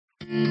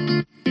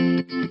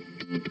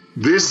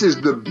This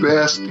is the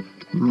best,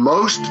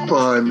 most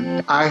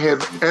fun I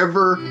have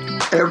ever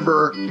had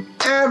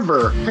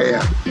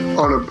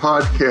on a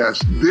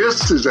podcast.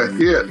 This is a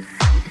hit.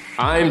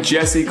 I'm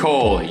Jesse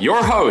Cole,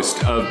 your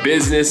host of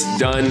Business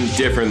Done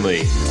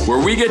Differently,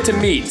 where we get to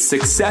meet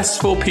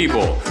successful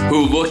people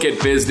who look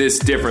at business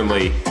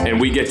differently, and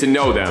we get to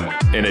know them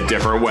in a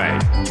different way.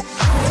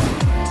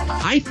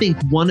 I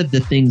think one of the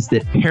things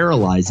that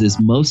paralyzes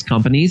most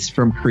companies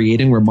from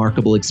creating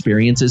remarkable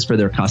experiences for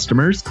their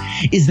customers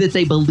is that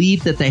they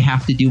believe that they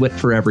have to do it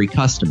for every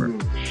customer.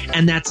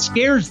 And that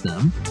scares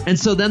them. And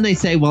so then they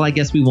say, well, I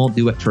guess we won't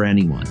do it for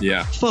anyone.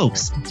 Yeah.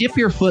 Folks, dip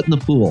your foot in the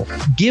pool.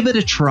 Give it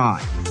a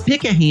try.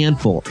 Pick a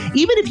handful.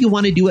 Even if you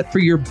want to do it for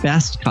your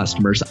best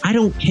customers, I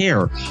don't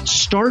care.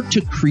 Start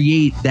to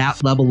create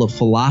that level of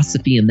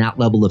philosophy and that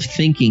level of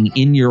thinking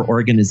in your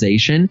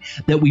organization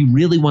that we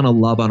really want to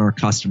love on our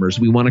customers.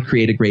 We want to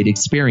create a great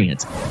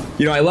experience.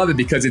 You know, I love it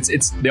because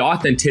it's the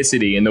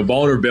authenticity and the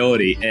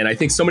vulnerability. And I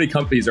think so many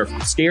companies are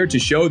scared to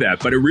show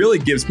that, but it really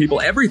gives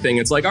people everything.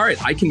 It's like, all right,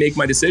 I can make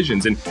my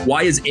decisions. And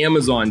why is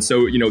Amazon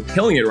so,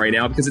 killing it right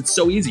now? Because it's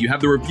so easy. You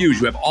have the reviews,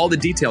 you have all the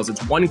details.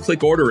 It's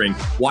one-click ordering.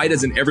 Why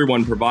doesn't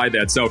everyone provide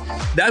that? So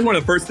that's one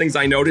of the first things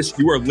I noticed.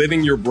 You are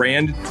living your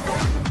brand.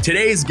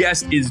 Today's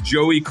guest is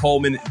Joey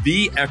Coleman,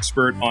 the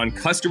expert on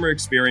customer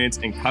experience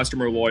and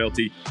customer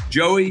loyalty.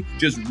 Joey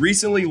just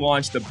recently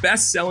launched the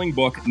best-selling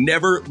book,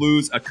 Never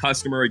Lose a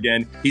Customer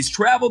Again. He's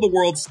traveled the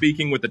world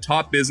speaking with the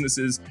top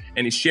businesses,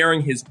 and he's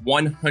sharing his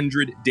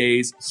 100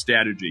 days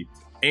strategy.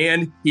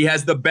 And he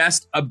has the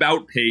best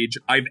about page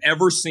I've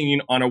ever seen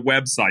on a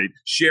website,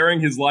 sharing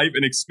his life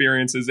and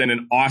experiences in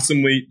an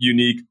awesomely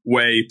unique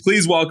way.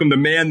 Please welcome the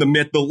man, the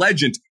myth, the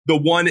legend, the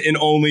one and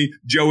only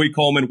Joey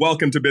Coleman.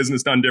 Welcome to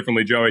Business Done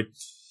Differently, Joey.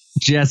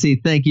 Jesse,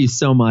 thank you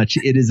so much.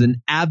 It is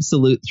an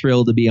absolute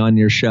thrill to be on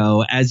your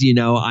show. As you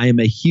know, I am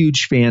a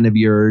huge fan of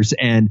yours,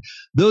 and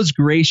those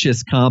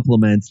gracious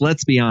compliments,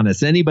 let's be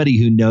honest,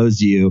 anybody who knows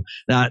you,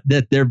 that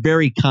they're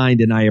very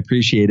kind and I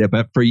appreciate it.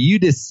 But for you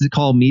to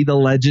call me the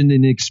legend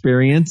in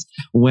experience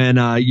when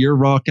you're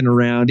rocking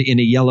around in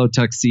a yellow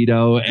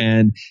tuxedo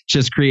and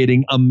just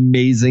creating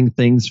amazing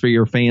things for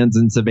your fans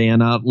in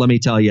Savannah, let me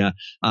tell you,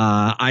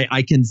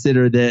 I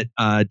consider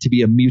that to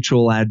be a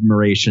mutual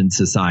admiration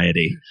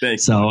society.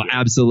 Thanks. So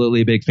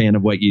absolutely a big fan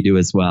of what you do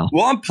as well.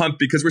 Well, I'm pumped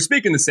because we're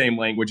speaking the same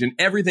language and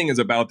everything is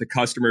about the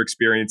customer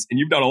experience. And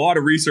you've done a lot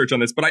of research on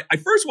this, but I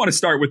first want to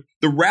start with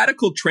the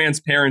radical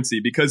transparency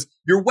because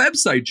your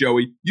website,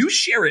 Joey, you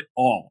share it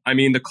all. I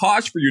mean, the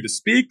cost for you to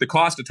speak, the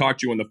cost to talk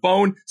to you on the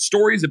phone,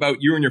 stories about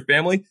you and your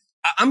family.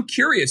 I'm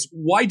curious,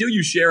 why do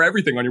you share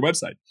everything on your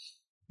website?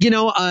 You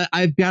know,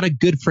 I've got a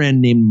good friend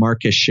named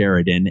Marcus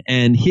Sheridan,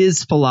 and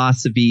his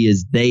philosophy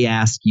is they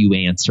ask, you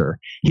answer.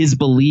 His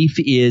belief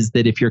is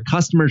that if your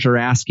customers are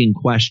asking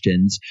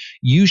questions,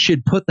 you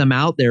should put them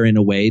out there in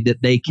a way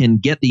that they can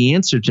get the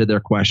answer to their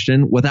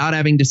question without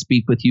having to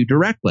speak with you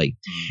directly.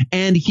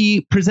 And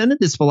he presented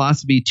this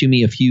philosophy to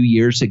me a few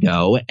years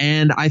ago,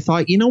 and I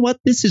thought, you know what,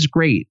 this is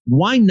great.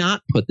 Why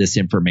not put this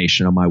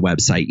information on my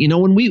website? You know,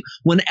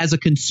 when as a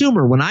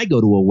consumer, when I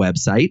go to a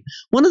website,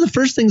 one of the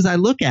first things I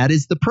look at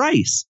is the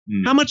price.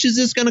 How much is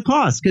this going to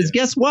cost? Because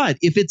guess what?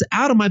 If it's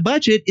out of my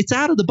budget, it's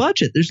out of the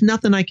budget. There's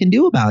nothing I can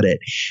do about it.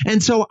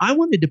 And so I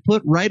wanted to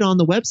put right on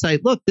the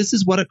website, look, this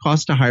is what it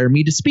costs to hire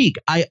me to speak.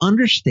 I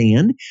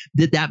understand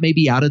that may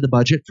be out of the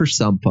budget for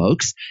some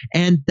folks.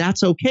 And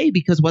that's okay,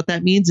 because what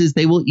that means is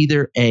they will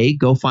either A,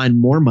 go find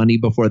more money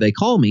before they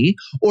call me,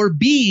 or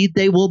B,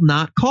 they will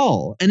not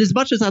call. And as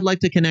much as I'd like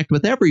to connect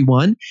with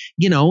everyone,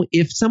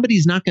 if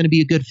somebody's not going to be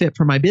a good fit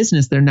for my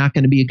business, they're not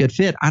going to be a good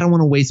fit. I don't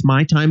want to waste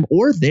my time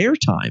or their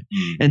time.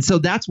 And so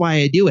that's why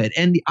I do it.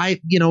 And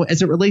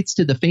as it relates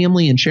to the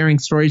family and sharing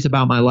stories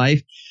about my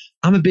life,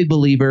 I'm a big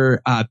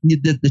believer.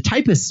 The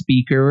type of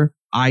speaker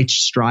I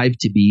strive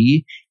to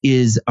be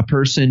is a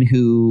person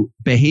who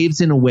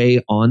behaves in a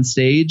way on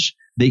stage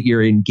that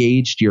you're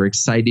engaged, you're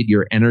excited,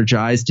 you're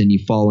energized, and you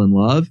fall in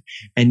love,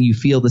 and you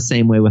feel the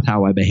same way with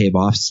how I behave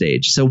off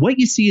stage. So what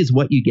you see is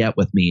what you get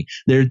with me.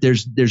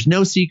 There's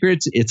no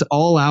secrets. It's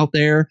all out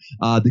there,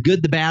 the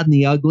good, the bad, and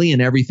the ugly,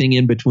 and everything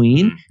in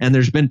between. And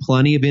there's been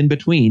plenty of in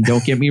between.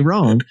 Don't get me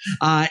wrong.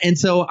 And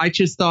so I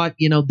just thought,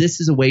 this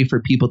is a way for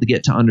people to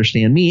get to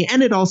understand me.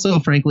 And it also,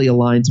 frankly,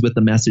 aligns with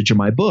the message of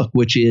my book,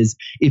 which is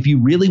if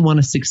you really want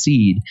to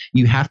succeed,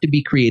 you have to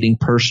be creating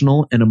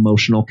personal and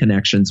emotional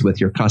connections with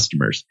your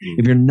customers.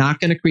 If you're not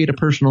going to create a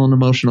personal and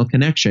emotional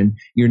connection,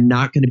 you're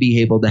not going to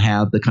be able to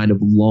have the kind of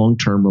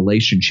long-term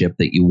relationship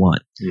that you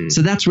want.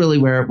 So that's really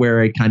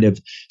where I kind of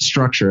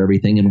structure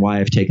everything and why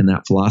I've taken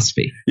that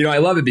philosophy. I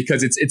love it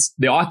because it's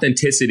the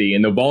authenticity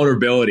and the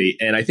vulnerability.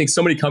 And I think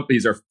so many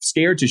companies are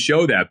scared to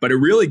show that, but it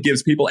really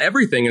gives people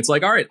everything. It's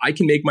like, all right, I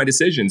can make my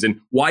decisions. And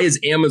why is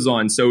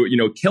Amazon so,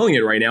 killing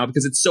it right now?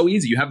 Because it's so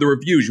easy. You have the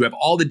reviews, you have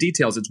all the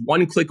details. It's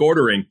one-click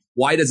ordering.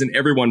 Why doesn't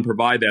everyone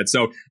provide that?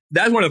 So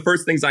that's one of the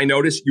first things I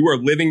noticed. You are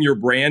living your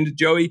brand,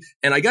 Joey.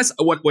 And I guess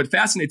what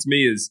fascinates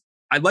me is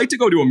I'd like to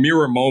go to a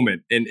mirror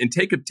moment and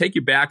take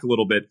you back a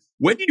little bit.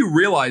 When did you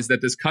realize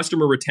that this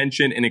customer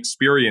retention and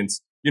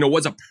experience,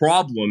 was a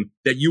problem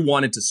that you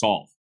wanted to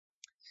solve?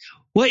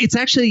 Well, it's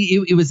actually,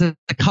 it was a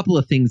couple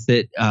of things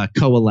that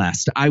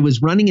coalesced. I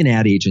was running an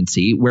ad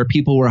agency where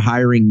people were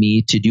hiring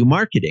me to do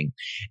marketing.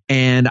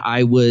 And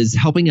I was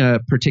helping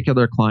a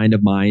particular client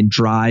of mine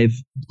drive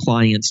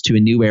clients to a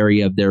new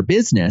area of their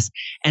business.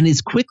 And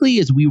as quickly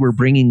as we were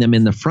bringing them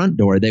in the front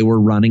door, they were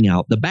running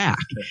out the back.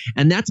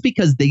 And that's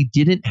because they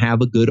didn't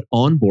have a good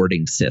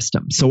onboarding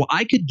system. So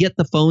I could get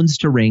the phones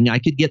to ring. I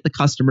could get the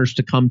customers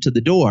to come to the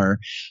door.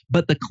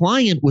 But the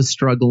client was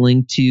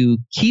struggling to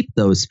keep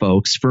those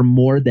folks for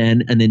more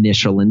than an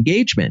initial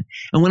engagement.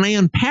 And when I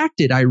unpacked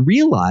it, I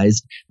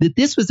realized that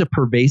this was a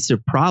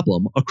pervasive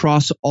problem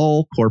across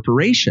all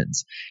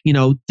corporations,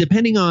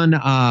 depending on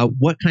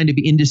what kind of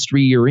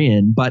industry you're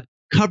in, but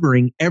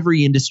covering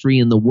every industry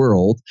in the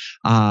world.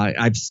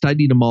 I've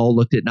studied them all,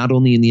 looked at not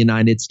only in the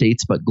United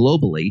States, but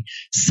globally.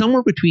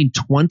 Somewhere between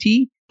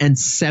 20 and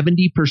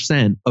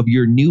 70% of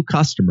your new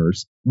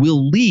customers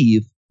will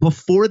leave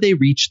before they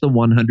reach the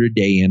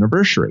 100-day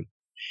anniversary.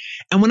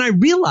 And when I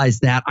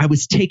realized that, I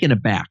was taken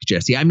aback,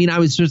 Jesse. I mean, I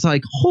was just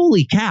like,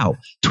 holy cow,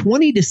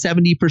 20 to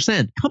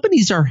 70%.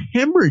 Companies are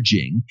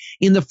hemorrhaging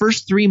in the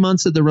first 3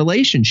 months of the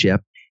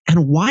relationship.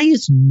 And why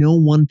is no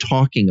one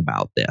talking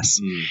about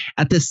this?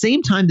 At the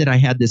same time that I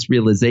had this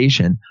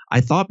realization, I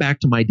thought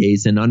back to my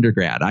days in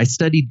undergrad. I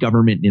studied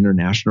government and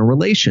international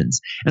relations.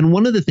 And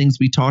one of the things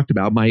we talked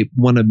about,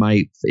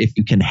 if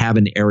you can have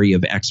an area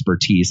of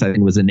expertise, I think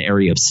it was an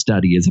area of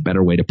study is a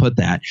better way to put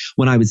that,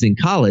 when I was in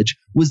college,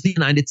 was the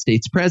United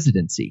States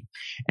presidency.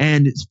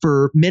 And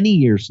for many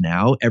years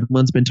now,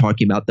 everyone's been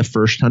talking about the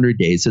first 100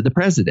 days of the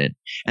president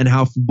and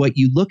how what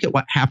you look at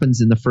what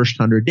happens in the first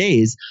 100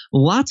 days,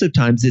 lots of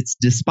times it's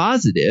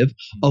dispositive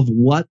of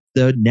what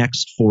the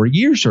next 4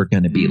 years are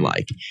going to be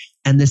like.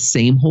 And the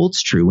same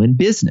holds true in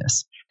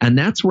business. And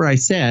that's where I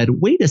said,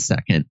 wait a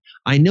second,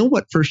 I know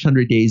what first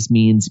 100 days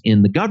means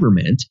in the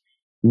government.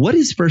 What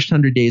does first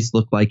 100 days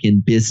look like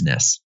in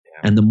business?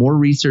 And the more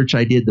research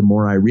I did, the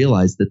more I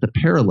realized that the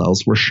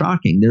parallels were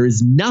shocking. There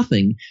is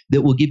nothing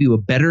that will give you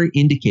a better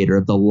indicator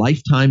of the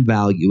lifetime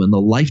value and the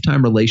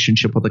lifetime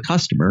relationship with a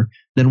customer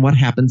than what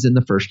happens in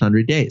the first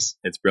 100 days.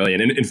 It's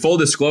brilliant. And in full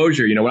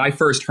disclosure, when I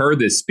first heard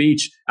this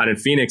speech out in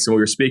Phoenix and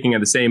we were speaking at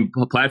the same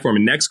platform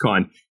in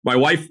NextCon, my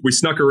wife, we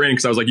snuck her in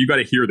because I was like, you got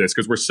to hear this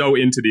because we're so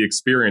into the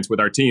experience with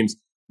our teams.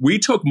 We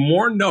took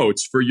more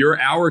notes for your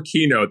hour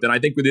keynote than I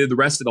think we did the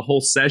rest of the whole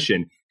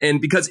session. And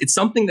because it's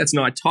something that's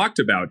not talked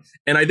about.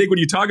 And I think when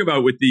you talk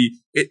about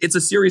it's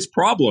a serious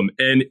problem.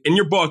 And in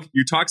your book,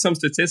 you talk some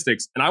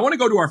statistics. And I want to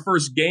go to our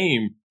first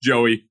game,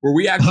 Joey, where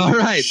we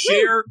actually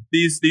share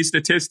these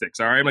statistics.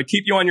 All right. I'm going to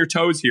keep you on your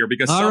toes here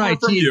because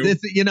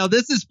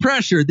this is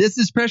pressure. This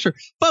is pressure.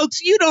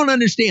 Folks, you don't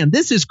understand.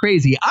 This is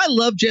crazy. I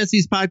love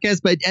Jesse's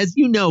podcast, but as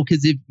you know,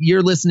 because if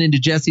you're listening to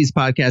Jesse's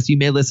podcast, you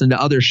may listen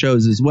to other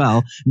shows as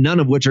well, none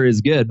of which are as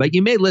good, but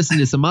you may listen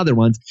to some other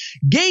ones.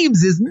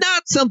 Games is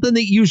not something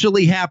that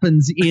usually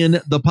happens in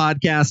the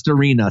podcast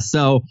arena.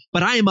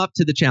 But I am up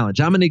to the challenge.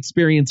 I'm an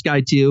experienced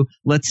guy too.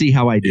 Let's see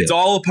how I do. It's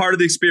all a part of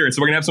the experience.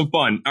 So we're going to have some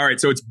fun. All right.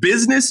 So it's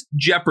Business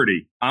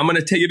Jeopardy. I'm going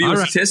to take you a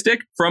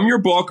statistic from your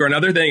book or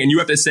another thing, and you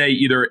have to say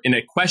either in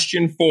a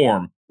question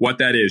form what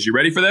that is. You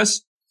ready for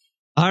this?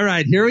 All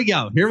right. Here we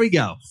go.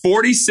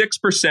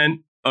 46%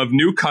 of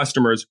new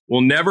customers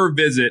will never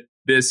visit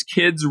this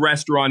kids'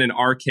 restaurant and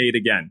arcade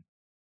again.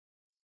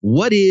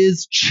 What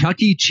is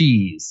Chuck E.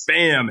 Cheese?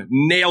 Bam,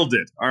 nailed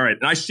it. All right.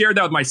 And I shared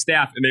that with my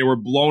staff and they were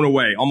blown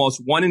away.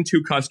 Almost 1 in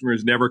 2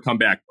 customers never come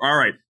back. All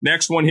right.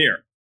 Next one here.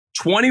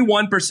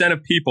 21%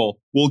 of people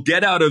will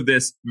get out of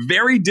this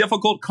very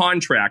difficult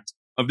contract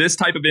of this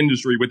type of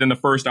industry within the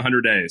first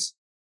 100 days.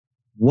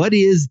 What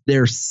is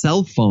their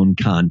cell phone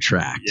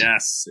contract?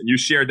 Yes. And you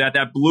shared that.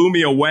 That blew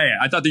me away.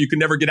 I thought that you could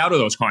never get out of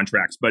those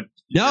contracts, but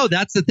no,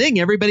 that's the thing.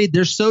 Everybody,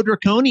 they're so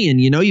draconian.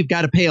 You've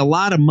got to pay a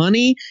lot of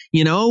money,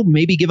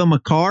 maybe give them a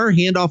car,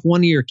 hand off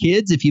one of your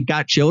kids. If you've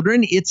got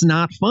children, it's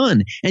not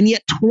fun. And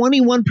yet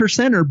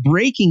 21% are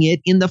breaking it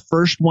in the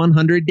first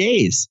 100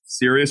 days.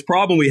 Serious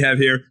problem we have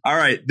here. All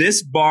right.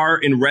 This bar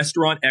and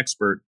restaurant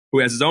expert who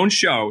has his own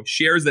show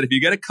shares that if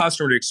you get a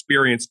customer to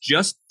experience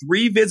just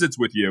 3 visits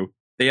with you,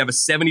 they have a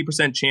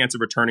 70% chance of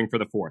returning for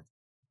the 4th.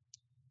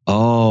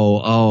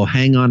 Oh,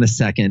 hang on a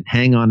second.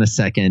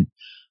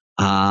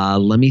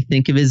 Let me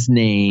think of his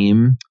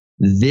name.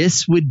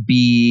 This would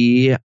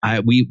be,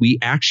 we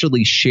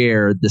actually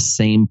share the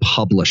same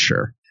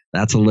publisher.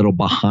 That's a little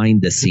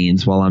behind the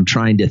scenes while I'm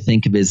trying to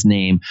think of his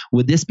name.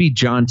 Would this be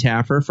John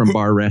Taffer from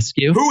Bar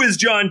Rescue? Who is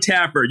John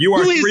Taffer? You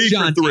are 3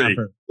 for 3.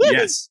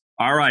 Yes.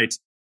 All right.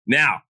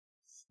 Now,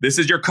 this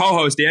is your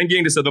co-host, Dan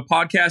Gingiss of the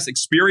podcast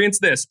Experience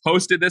This,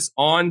 posted this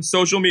on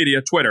social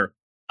media, Twitter.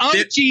 Oh,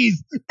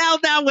 geez.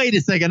 Now, wait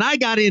a second. I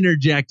got to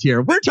interject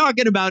here. We're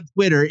talking about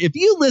Twitter. If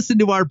you listen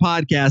to our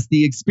podcast,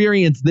 The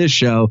Experience This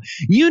Show,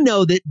 you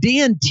know that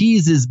Dan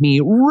teases me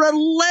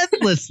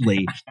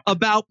relentlessly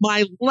about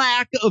my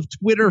lack of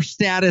Twitter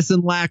status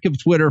and lack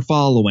of Twitter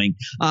following.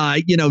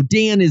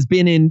 Dan has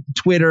been in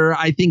Twitter.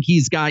 I think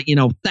he's got,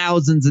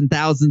 thousands and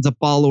thousands of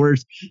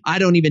followers. I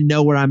don't even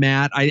know where I'm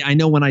at. I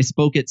know when I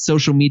spoke at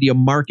Social Media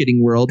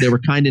Marketing World, they were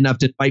kind enough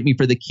to invite me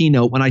for the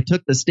keynote. When I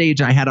took the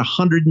stage, I had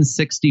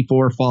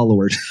 164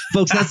 followers.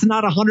 Folks, that's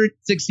not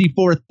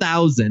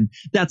 164,000.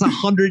 That's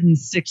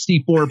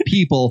 164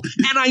 people.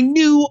 And I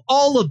knew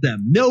all of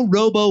them. No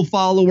robo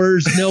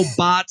followers, no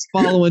bots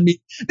following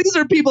me. These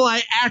are people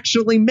I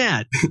actually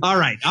met. All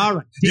right.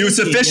 You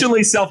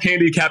sufficiently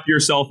self-handicapped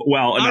yourself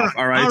well enough.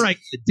 All right.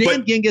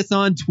 Dan Gingiss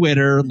on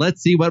Twitter.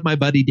 Let's see what my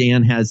buddy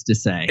Dan has to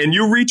say. And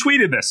you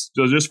retweeted this,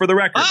 so just for the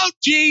record. Oh,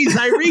 geez.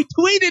 I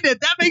retweeted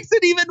it. That makes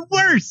it even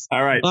worse.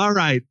 All right.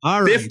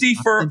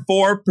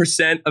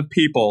 54% of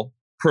people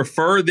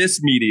prefer this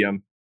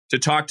medium to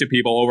talk to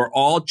people over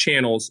all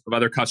channels of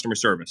other customer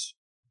service.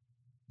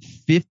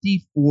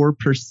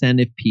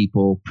 54% of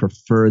people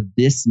prefer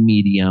this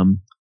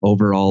medium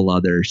over all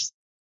others.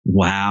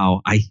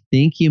 Wow. I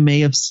think you may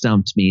have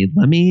stumped me.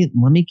 Let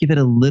me give it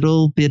a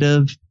little bit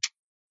of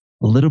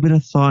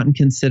thought and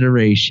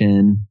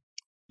consideration.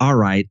 All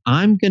right.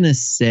 I'm going to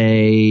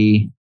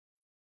say,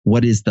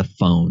 what is the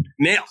phone?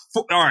 Nail.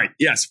 All right.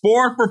 Yes.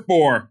 4 for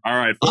 4. All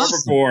right. 4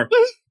 for 4.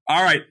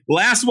 All right.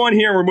 Last one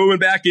here. We're moving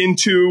back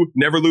into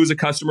never lose a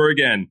customer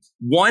again.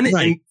 1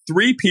 in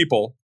 3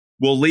 people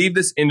will leave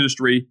this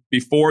industry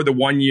before the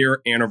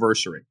 1-year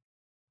anniversary.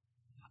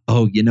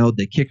 Oh,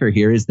 the kicker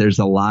here is there's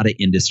a lot of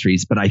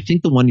industries, but I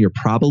think the one you're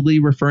probably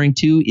referring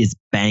to is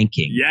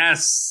banking.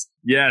 Yes.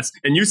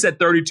 And you said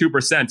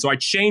 32%, so I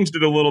changed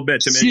it a little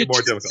bit to make it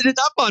more difficult. Set it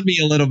up on me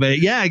a little bit.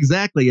 Yeah,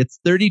 exactly. It's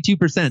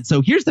 32%.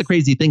 So here's the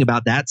crazy thing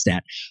about that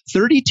stat.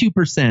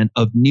 32%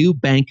 of new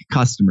bank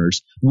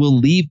customers will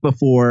leave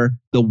before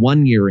the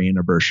 1-year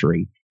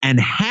anniversary, and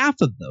half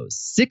of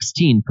those,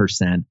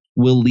 16%,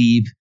 will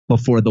leave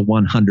before the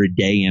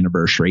 100-day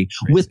anniversary.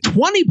 Crazy. With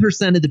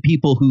 20% of the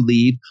people who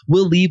leave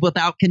will leave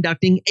without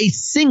conducting a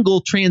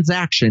single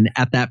transaction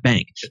at that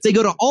bank. They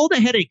go to all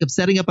the headache of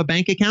setting up a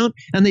bank account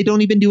and they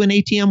don't even do an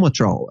ATM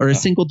withdrawal or a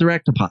single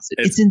direct deposit.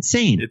 It's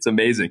insane. It's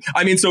amazing.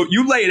 I mean, so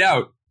you laid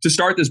out to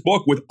start this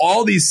book with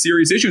all these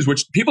serious issues,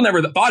 which people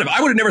never thought of.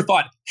 I would have never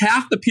thought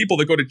half the people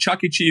that go to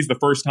Chuck E. Cheese the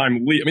first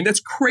time leave. I mean,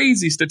 that's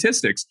crazy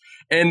statistics.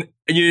 And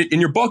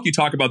in your book, you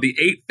talk about the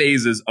 8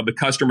 phases of the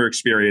customer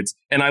experience.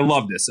 And I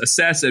love this.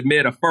 Assess,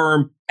 admit,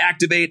 affirm,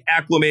 activate,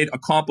 acclimate,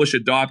 accomplish,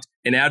 adopt,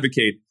 and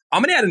advocate.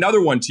 I'm going to add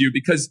another one to you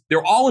because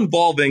they're all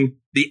involving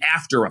the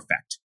after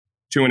effect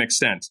to an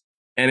extent.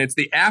 And it's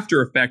the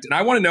after effect. And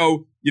I want to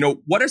know,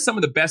 what are some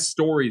of the best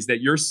stories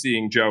that you're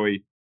seeing,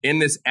 Joey, in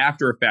this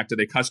after effect of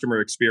the customer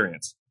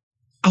experience?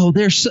 Oh,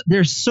 there's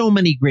so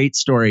many great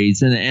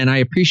stories. And I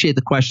appreciate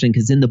the question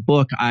because in the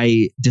book,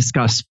 I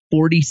discuss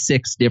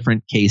 46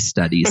 different case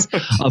studies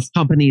of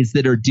companies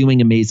that are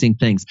doing amazing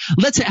things.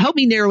 Help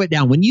me narrow it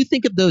down. When you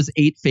think of those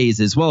 8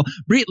 phases, well,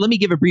 let me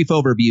give a brief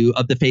overview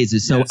of the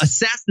phases. So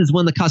assess is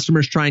when the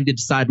customer's trying to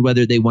decide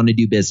whether they want to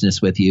do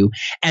business with you.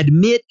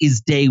 Admit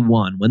is day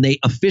 1, when they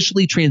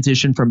officially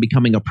transition from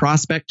becoming a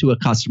prospect to a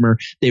customer.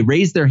 They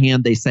raise their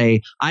hand. They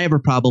say, I have a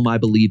problem. I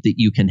believe that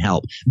you can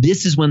help.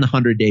 This is when the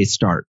 100 days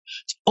start.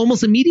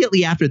 Almost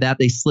immediately after that,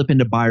 they slip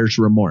into buyer's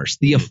remorse,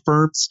 the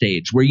affirm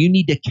stage, where you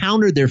need to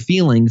counter their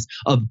feelings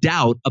of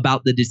doubt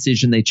about the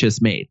decision they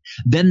just made.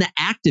 Then the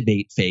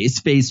activate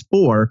phase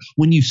 4,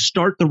 when you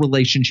start the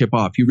relationship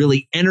off, you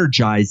really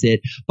energize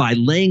it by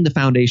laying the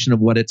foundation of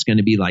what it's going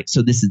to be like.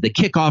 So this is the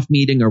kickoff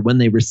meeting or when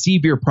they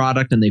receive your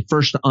product and they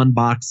first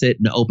unbox it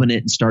and open it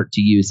and start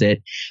to use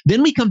it.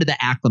 Then we come to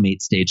the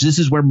acclimate stage. This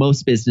is where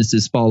most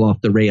businesses fall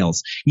off the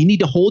rails. You need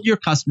to hold your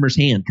customer's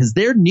hand because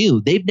they're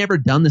new. They've never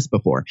done this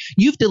before.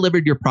 You've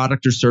delivered your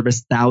product or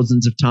service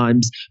thousands of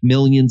times,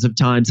 millions of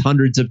times,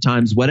 hundreds of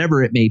times,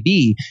 whatever it may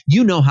be.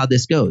 You know how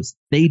this goes.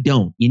 They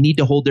don't. You need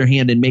to hold their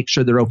hand and make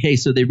sure they're okay.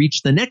 So they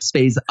reach the next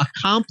phase,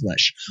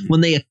 accomplish.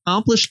 When they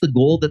accomplish the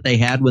goal that they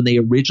had when they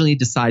originally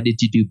decided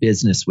to do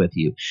business with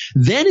you.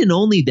 Then and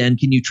only then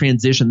can you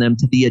transition them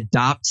to the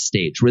adopt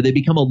stage, where they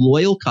become a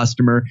loyal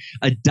customer,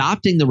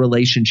 adopting the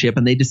relationship,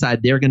 and they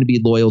decide they're going to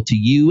be loyal to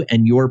you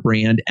and your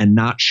brand and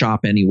not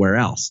shop anywhere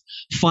else.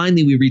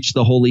 Finally, we reach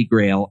the holy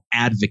grail,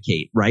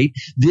 advocate, right?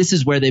 This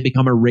is where they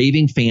become a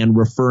raving fan,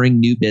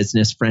 referring new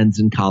business, friends,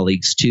 and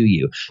colleagues to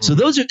you. So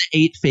those are the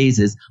 8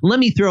 phases.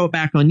 Let me throw it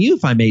back on you,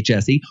 if I may,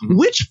 Jesse.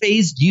 Which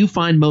phase do you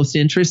find most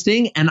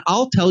interesting? And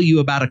I'll tell you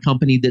about a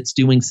company that's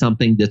doing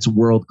something that's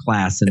world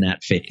class in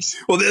that phase.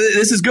 Well,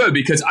 this is good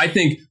because I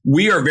think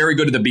we are very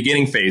good at the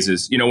beginning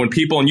phases. When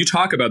people, and you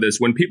talk about this,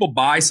 when people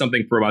buy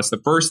something from us, the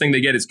first thing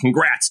they get is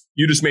congrats.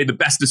 You just made the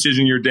best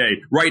decision of your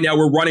day. Right now,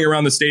 we're running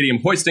around the stadium,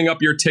 hoisting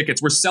up your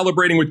tickets. We're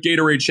celebrating with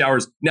Gatorade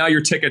showers. Now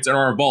your tickets are in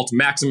our vault,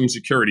 maximum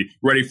security,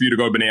 ready for you to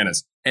go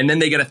bananas. And then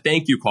they get a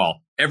thank you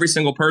call. Every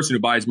single person who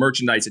buys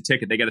merchandise, a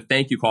ticket, they get a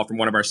thank you call from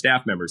one of our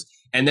staff members.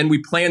 And then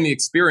we plan the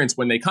experience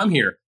when they come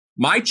here.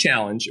 My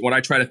challenge, what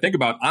I try to think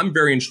about, I'm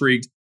very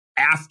intrigued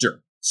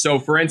after. So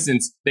for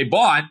instance, they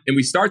bought and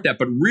we start that,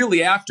 but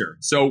really after.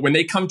 So when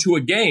they come to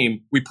a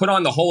game, we put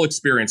on the whole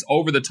experience,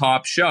 over the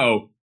top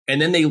show, and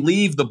then they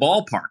leave the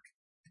ballpark.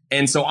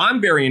 And so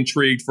I'm very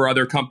intrigued for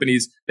other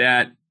companies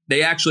that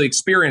they actually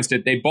experienced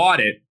it, they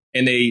bought it,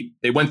 and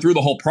they went through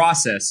the whole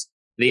process,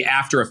 the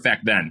after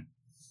effect then.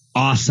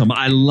 Awesome.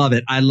 I love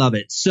it. I love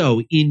it.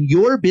 So in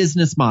your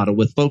business model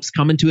with folks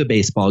coming to a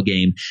baseball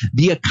game,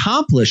 the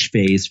accomplish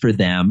phase for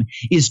them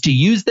is to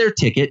use their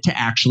ticket to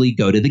actually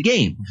go to the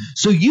game.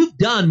 So you've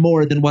done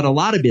more than what a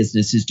lot of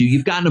businesses do.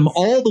 You've gotten them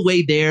all the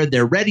way there.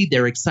 They're ready.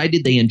 They're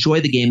excited. They enjoy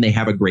the game. They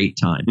have a great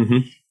time.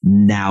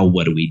 Now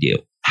what do we do?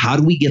 How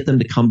do we get them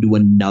to come to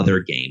another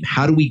game?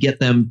 How do we get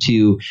them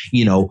to,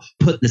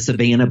 put the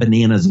Savannah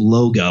Bananas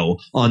logo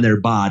on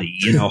their body?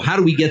 How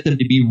do we get them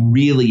to be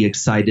really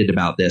excited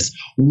about this?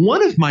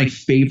 One of my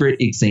favorite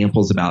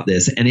examples about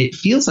this, and it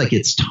feels like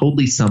it's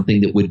totally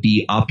something that would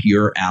be up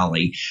your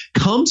alley,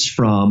 comes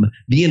from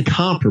the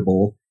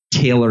incomparable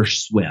Taylor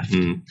Swift.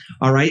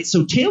 All right.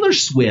 So Taylor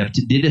Swift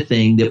did a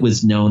thing that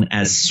was known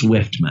as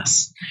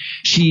Swiftmas.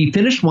 She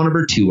finished one of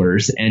her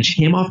tours and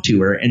she came off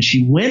tour and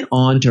she went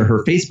on to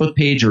her Facebook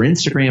page, her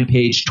Instagram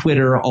page,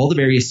 Twitter, all the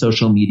various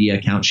social media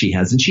accounts she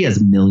has. And she has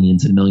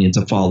millions and millions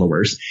of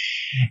followers.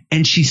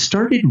 And she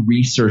started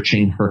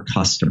researching her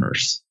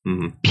customers,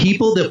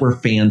 people that were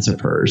fans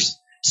of hers,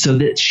 so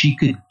that she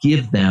could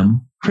give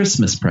them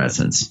Christmas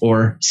presents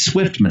or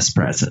Swiftmas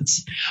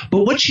presents.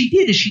 But what she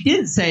did is she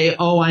didn't say,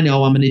 oh, I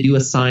know I'm going to do a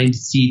signed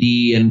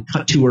CD and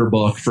cut tour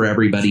book for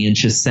everybody and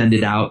just send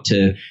it out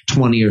to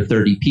 20 or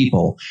 30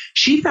 people.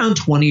 She found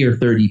 20 or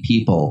 30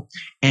 people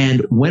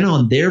and went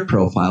on their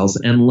profiles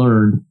and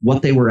learned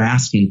what they were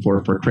asking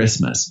for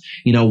Christmas.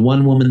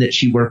 One woman that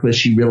she worked with,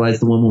 she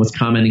realized the woman was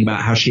commenting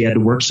about how she had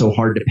to work so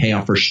hard to pay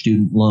off her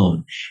student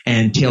loan.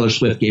 And Taylor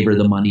Swift gave her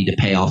the money to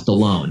pay off the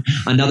loan.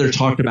 Another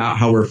talked about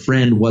how her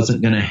friend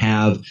wasn't going to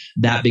have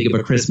that big of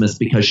a Christmas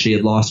because she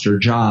had lost her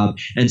job.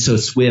 And so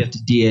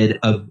Swift did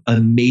an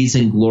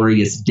amazing,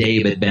 glorious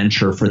day of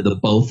adventure for the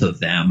both of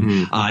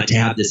them to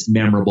have this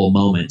memorable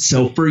moment.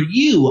 So for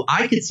you,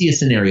 I could see a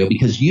scenario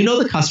because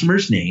the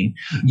customer's name,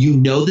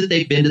 that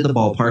they've been to the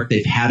ballpark,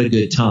 they've had a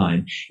good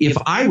time. If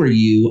I were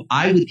you,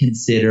 I would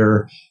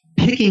consider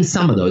picking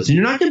some of those. And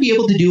you're not going to be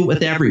able to do it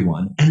with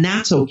everyone. And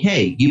that's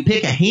okay. You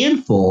pick a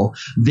handful.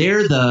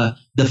 They're the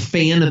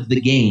fan of the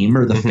game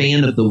or the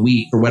fan of the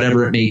week or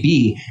whatever it may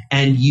be.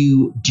 And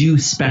you do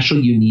special,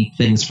 unique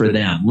things for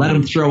them. Let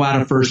them throw out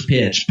a first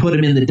pitch, put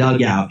them in the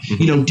dugout,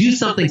 do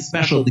something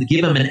special to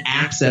give them an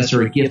access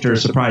or a gift or a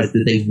surprise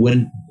that they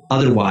wouldn't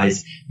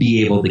otherwise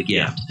be able to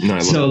gift.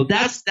 So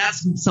that's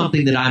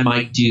something that I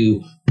might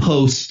do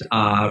post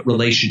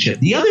relationship.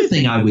 The other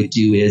thing I would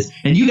do is,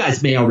 and you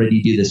guys may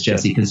already do this,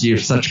 Jesse, because you're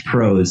such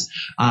pros.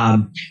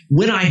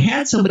 When I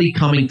had somebody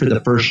coming for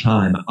the first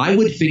time, I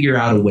would figure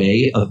out a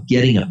way of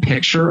getting a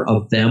picture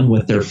of them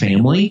with their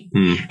family,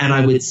 and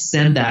I would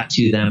send that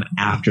to them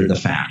after the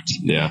fact.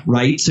 Yeah.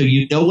 Right. So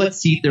what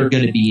seat they're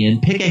going to be in,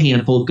 pick a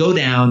handful, go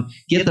down,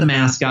 get the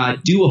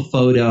mascot, do a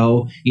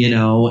photo,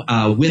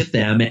 with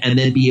them, and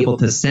then be able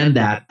to send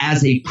that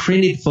as a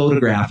printed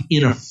photograph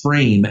in a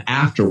frame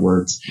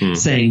afterwards,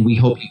 saying, we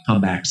hope you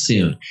come back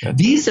soon.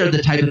 These are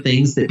the type of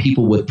things that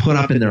people would put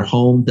up in their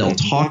home. They'll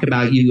talk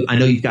about you. I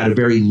know you've got a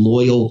very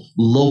loyal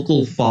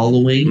local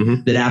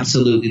following that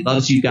absolutely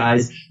loves you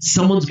guys.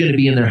 Someone's going to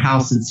be in their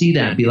house and see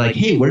that and be like,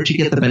 hey, where'd you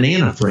get the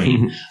banana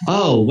frame?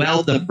 Oh,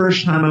 well, the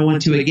first time I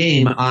went to a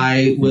game,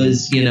 I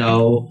was,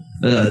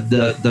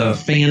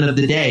 the fan of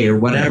the day or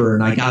whatever,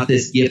 and I got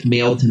this gift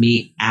mailed to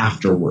me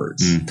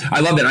afterwards.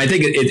 I love that. I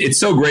think it's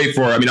so great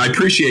I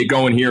appreciate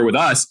going here with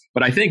us,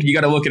 but I think you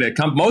got to look at it.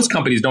 Most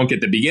companies don't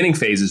get the beginning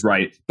phases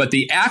right, but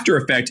the after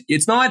effect,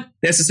 it's not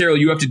necessarily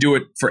you have to do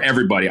it for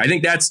everybody. I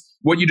think that's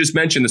what you just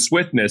mentioned, the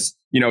Swiftness,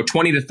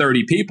 20 to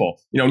 30 people.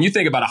 When you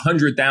think about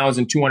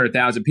 100,000,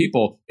 200,000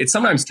 people, it's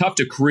sometimes tough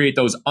to create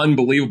those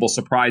unbelievable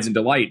surprise and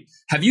delight.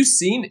 Have you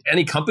seen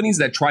any companies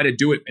that try to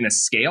do it in a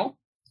scale?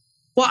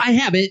 Well, I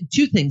have it.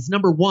 Two things.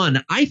 Number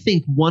one, I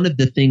think one of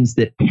the things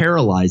that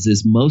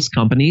paralyzes most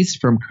companies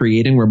from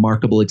creating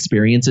remarkable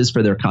experiences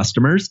for their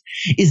customers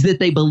is that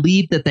they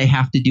believe that they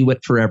have to do it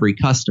for every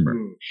customer.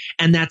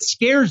 And that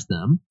scares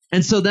them.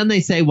 And so then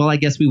they say, well, I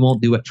guess we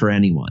won't do it for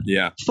anyone.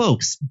 Yeah.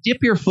 Folks, dip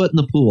your foot in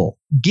the pool.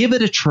 Give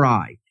it a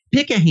try.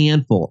 Pick a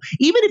handful.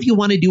 Even if you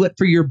want to do it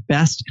for your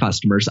best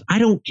customers, I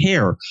don't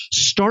care.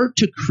 Start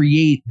to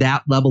create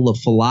that level of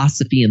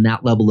philosophy and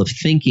that level of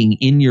thinking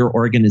in your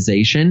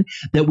organization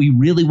that we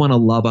really want to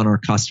love on our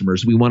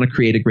customers. We want to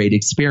create a great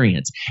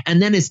experience.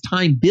 And then as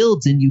time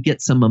builds and you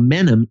get some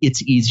momentum,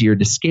 it's easier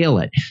to scale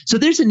it. So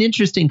there's an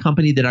interesting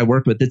company that I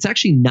work with that's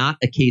actually not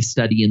a case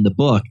study in the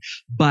book,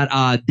 but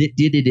that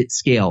did it at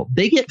scale.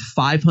 They get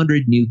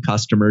 500 new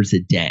customers a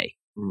day.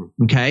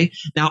 Okay.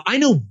 Now, I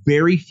know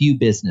very few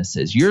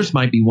businesses, yours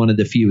might be one of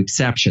the few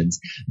exceptions,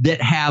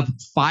 that have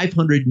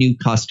 500 new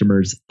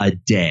customers a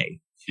day.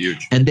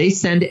 Huge. And they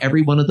send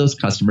every one of those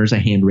customers a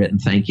handwritten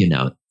thank you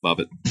note. Love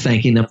it.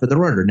 Thanking them for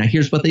their order. Now,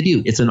 here's what they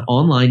do. It's an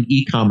online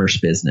e-commerce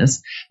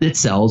business that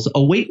sells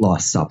a weight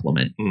loss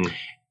supplement.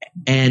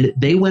 And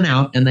they went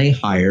out and they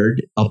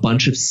hired a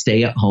bunch of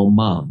stay-at-home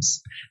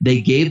moms. They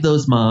gave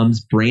those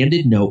moms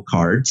branded note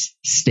cards,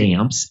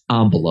 stamps,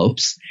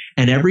 envelopes.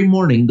 And every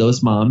morning,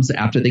 those moms,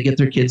 after they get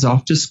their kids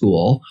off to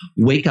school,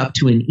 wake up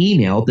to an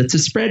email that's a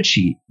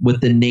spreadsheet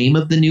with the name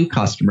of the new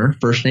customer,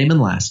 first name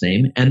and last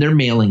name, and their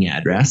mailing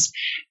address,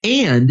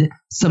 and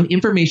some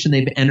information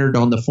they've entered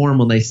on the form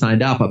when they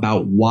signed up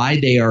about why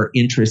they are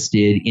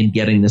interested in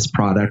getting this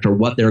product or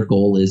what their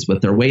goal is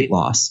with their weight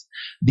loss.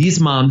 These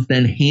moms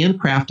then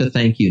handcraft a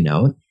thank you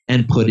note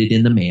and put it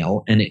in the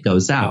mail, and it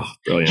goes out.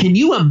 Can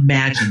you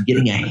imagine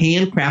getting a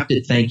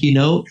handcrafted thank you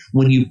note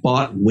when you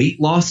bought weight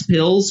loss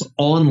pills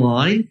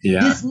online?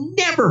 Yeah. This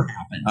never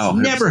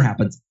happens. Never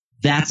happens.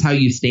 That's how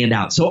you stand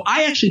out. So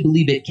I actually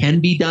believe it can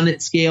be done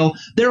at scale.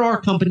 There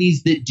are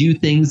companies that do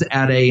things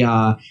at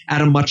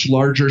a much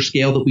larger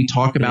scale that we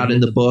talk about in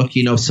the book.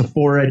 You know,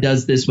 Sephora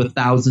does this with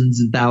thousands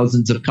and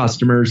thousands of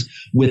customers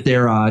with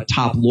their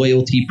top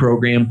loyalty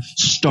program.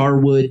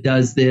 Starwood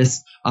does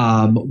this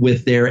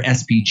with their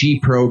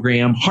SPG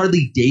program.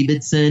 Harley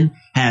Davidson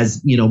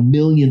has,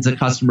 millions of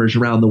customers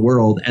around the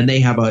world, and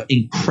they have an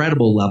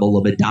incredible level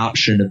of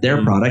adoption of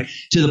their product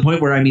to the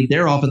point where,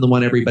 they're often the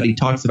one everybody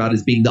talks about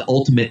as being the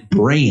ultimate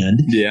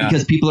brand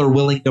because people are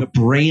willing to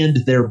brand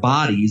their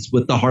bodies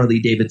with the Harley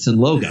Davidson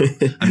logo.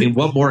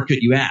 What more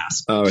could you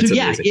ask?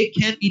 It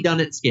can be done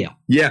at scale.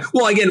 Yeah.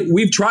 Well, again,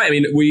 we've tried.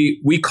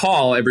 We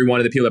call every one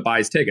of the people that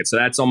buys tickets. So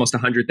that's almost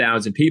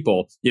 100,000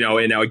 people,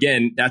 and now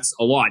again, that's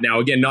a lot. Now,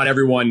 again, not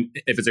everyone,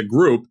 if it's a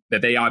group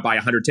that they buy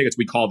 100 tickets,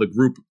 we call the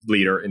group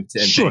leader and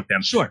take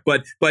them. Sure.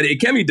 But it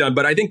can be done.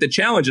 But I think the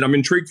challenge, and I'm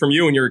intrigued from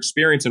you and your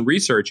experience and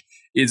research,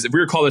 is if we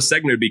were to call this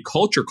segment, it'd be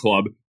Culture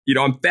Club.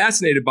 I'm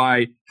fascinated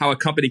by how a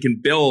company can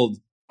build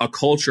a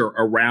culture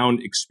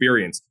around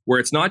experience where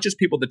it's not just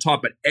people at the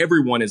top, but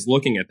everyone is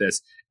looking at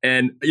this.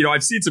 And,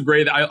 I've seen some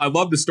great, I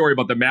love the story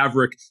about the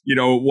Maverick,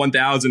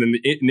 1000 and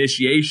the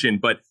initiation,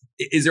 but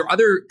is there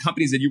other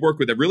companies that you work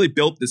with that really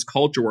built this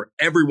culture where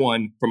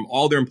everyone from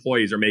all their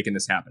employees are making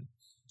this happen?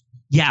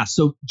 Yeah.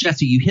 So,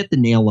 Jesse, you hit the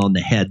nail on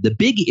the head. The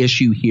big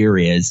issue here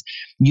is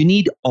you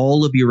need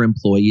all of your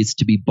employees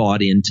to be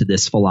bought into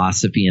this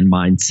philosophy and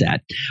mindset.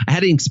 I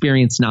had an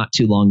experience not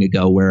too long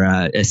ago where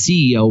a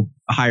CEO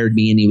hired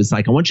me and he was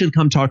like, I want you to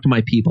come talk to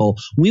my people.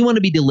 We want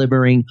to be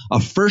delivering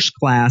a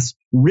first-class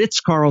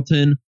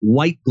Ritz-Carlton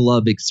white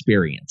glove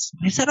experience.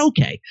 I said,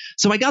 okay.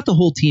 So I got the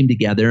whole team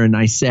together and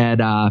I said,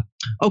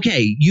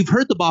 okay, you've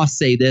heard the boss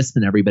say this,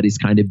 and everybody's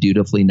kind of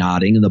dutifully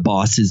nodding and the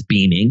boss is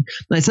beaming.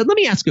 And I said, let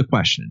me ask a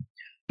question.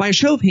 By a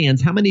show of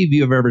hands, how many of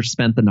you have ever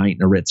spent the night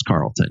in a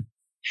Ritz-Carlton?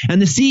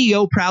 And the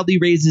CEO proudly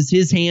raises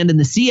his hand and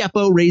the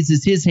CFO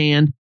raises his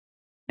hand,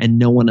 and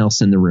no one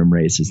else in the room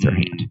raises their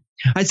hand.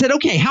 I said,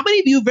 okay, how many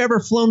of you have ever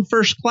flown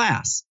first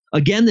class?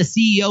 Again, the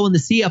CEO and the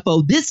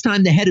CFO. This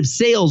time, the head of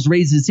sales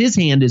raises his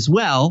hand as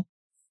well,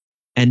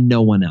 and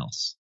no one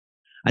else.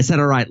 I said,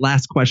 all right,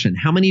 last question.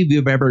 How many of you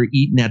have ever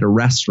eaten at a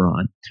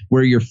restaurant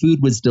where your food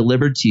was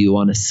delivered to you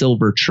on a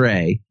silver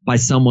tray by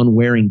someone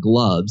wearing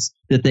gloves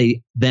that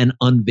they then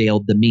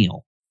unveiled the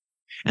meal?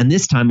 And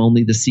this time,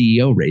 only the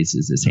CEO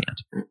raises his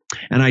hand.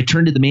 And I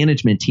turned to the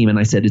management team and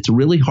I said, it's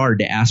really hard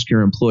to ask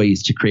your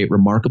employees to create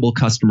remarkable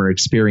customer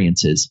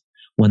experiences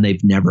when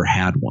they've never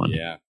had one.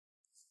 Yeah.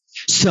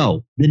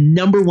 So the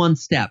number one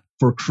step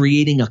for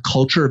creating a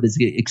culture of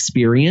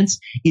experience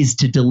is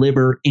to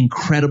deliver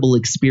incredible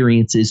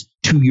experiences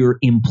to your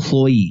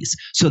employees.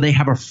 So they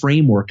have a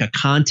framework, a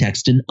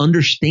context, an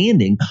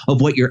understanding of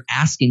what you're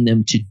asking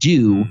them to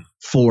do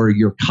for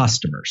your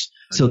customers.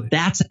 So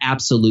that's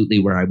absolutely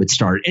where I would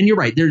start. And you're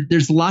right.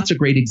 There's lots of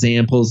great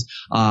examples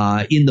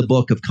in the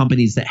book of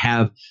companies that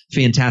have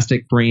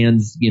fantastic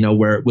brands,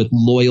 where with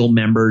loyal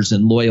members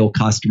and loyal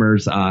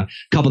customers. A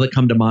couple that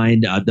come to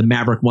mind, the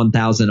Maverick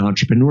 1000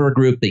 Entrepreneur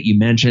Group that you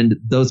mentioned.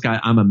 Those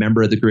guys, I'm a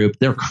member of the group.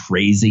 They're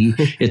crazy.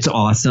 It's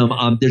awesome.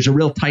 There's a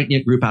real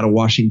tight-knit group out of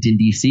Washington,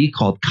 D.C.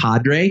 called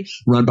Cadre,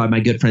 run by my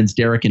good friends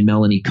Derek and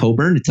Melanie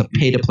Coburn. It's a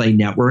pay-to-play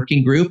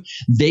networking group.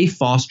 They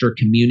foster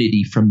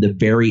community from the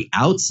very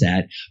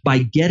outset by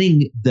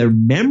getting their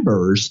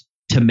members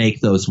to make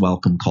those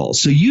welcome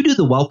calls. So you do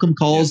the welcome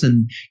calls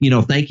and,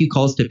 thank you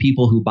calls to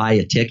people who buy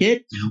a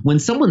ticket. When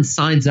someone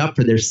signs up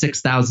for their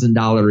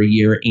 $6,000 a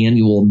year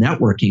annual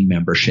networking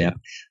membership,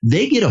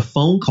 they get a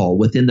phone call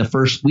within the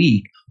first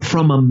week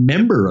from a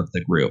member of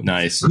the group.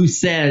 Nice. Who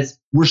says,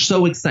 we're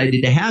so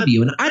excited to have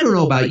you. And I don't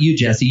know about you,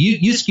 Jesse.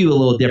 You skew a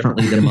little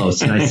differently than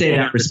most, and I say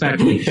that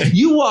respectfully.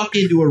 You walk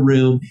into a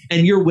room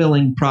and you're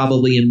willing,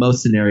 probably in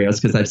most scenarios,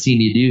 because I've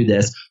seen you do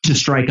this, to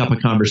strike up a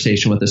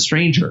conversation with a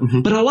stranger.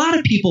 But a lot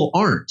of people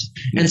aren't.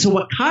 And so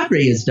what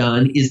Cadre has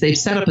done is they've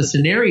set up a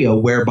scenario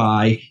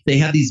whereby they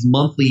have these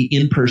monthly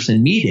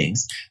in-person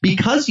meetings.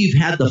 Because you've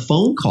had the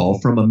phone call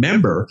from a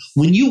member,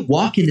 when you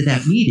walk into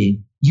that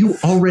meeting, you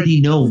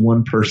already know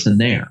one person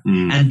there.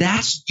 And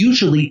that's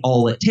usually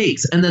all it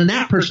takes. And then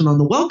that person on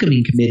the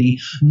welcoming committee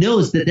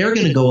knows that they're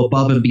going to go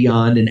above and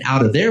beyond and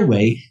out of their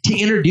way to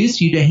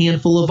introduce you to a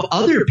handful of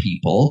other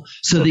people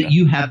so that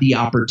you have the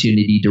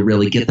opportunity to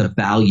really get the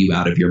value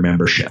out of your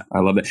membership. I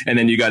love that. And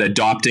then you got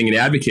adopting and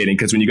advocating,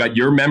 because when you got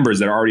your members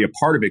that are already a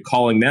part of it,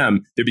 calling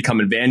them, they become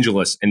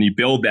evangelists, and you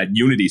build that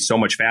unity so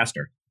much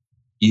faster.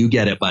 You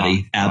get it,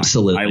 buddy.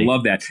 Absolutely. I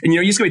love that. And,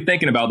 you just got to be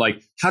thinking about,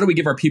 like, how do we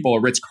give our people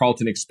a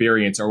Ritz-Carlton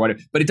experience or whatever?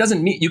 But it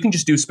doesn't mean you can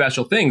just do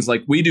special things.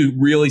 Like, we do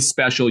really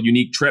special,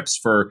 unique trips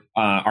for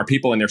our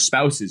people and their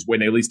spouses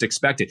when they least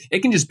expect it. It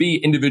can just be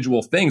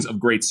individual things of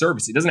great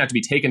service. It doesn't have to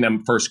be taking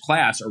them first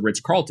class or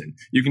Ritz-Carlton.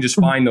 You can just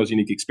find those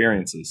unique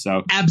experiences.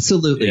 So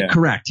absolutely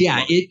correct.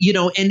 Yeah.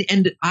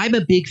 And I'm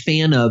a big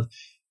fan of,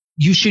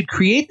 you should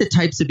create the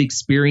types of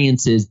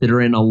experiences that are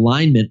in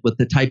alignment with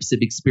the types of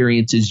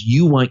experiences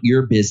you want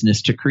your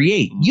business to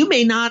create. You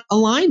may not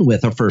align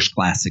with a first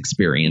class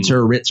experience or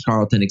a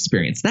Ritz-Carlton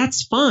experience.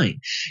 That's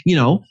fine.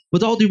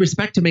 With all due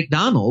respect to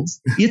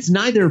McDonald's, it's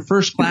neither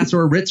first class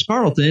or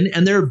Ritz-Carlton,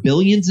 and there are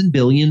billions and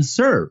billions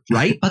served,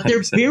 right? But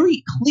they're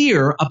very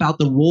clear about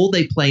the role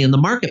they play in the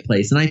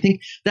marketplace. And I think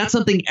that's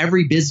something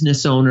every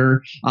business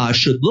owner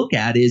should look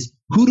at is,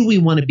 who do we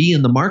want to be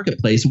in the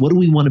marketplace? What do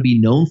we want to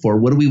be known for?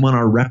 What do we want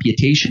our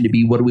reputation to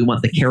be? What do we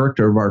want the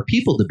character of our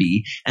people to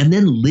be? And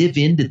then live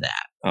into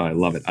that. Oh, I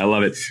love it. I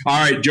love it. All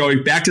right,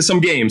 Joey, back to some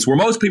games where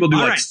most people do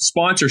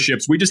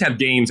sponsorships. We just have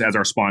games as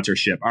our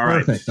sponsorship. All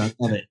right. Perfect. I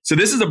love it. So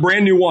this is a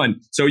brand new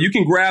one. So you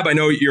can grab, I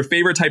know your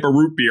favorite type of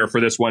root beer for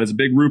this one is a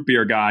big root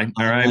beer guy.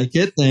 All right. I like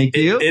it. Thank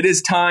you. It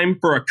is time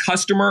for a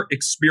customer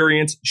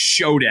experience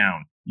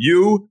showdown.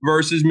 You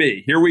versus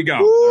me. Here we go.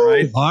 All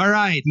right. All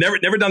right.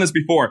 Never done this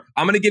before.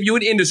 I'm going to give you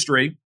an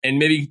industry and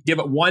maybe give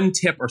it one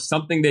tip or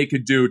something they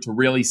could do to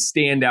really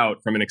stand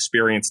out from an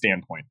experience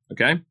standpoint.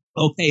 Okay.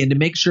 Okay. And to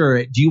make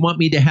sure, do you want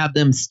me to have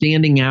them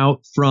standing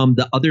out from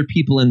the other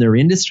people in their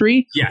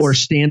industry or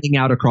standing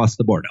out across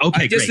the board?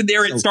 Okay. Just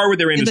great. Start with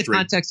their industry. In the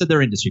context of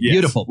their industry. Yes,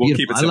 Beautiful. We'll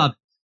beautiful. Keep it I love it.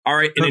 All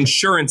right. An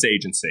insurance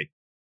agency.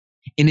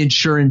 An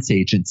insurance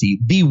agency.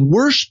 The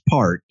worst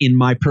part, in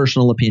my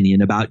personal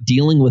opinion, about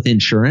dealing with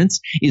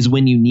insurance is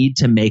when you need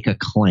to make a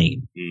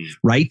claim,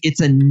 right? It's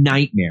a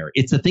nightmare.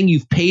 It's a thing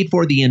you've paid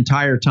for the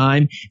entire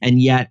time,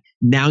 and yet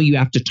now you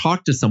have to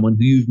talk to someone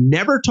who you've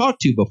never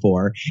talked to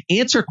before,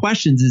 answer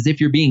questions as if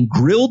you're being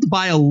grilled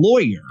by a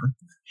lawyer,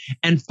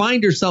 and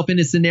find yourself in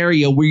a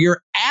scenario where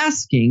you're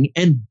asking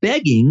and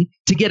begging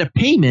to get a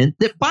payment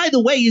that, by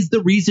the way, is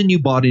the reason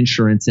you bought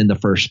insurance in the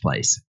first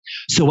place.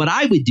 So what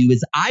I would do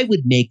is I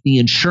would make the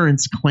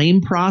insurance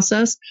claim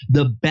process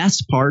the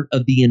best part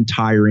of the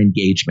entire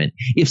engagement.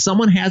 If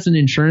someone has an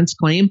insurance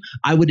claim,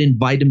 I would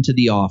invite them to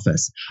the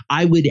office.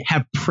 I would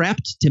have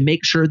prepped to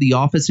make sure the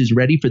office is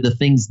ready for the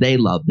things they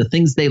love, the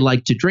things they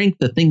like to drink,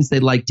 the things they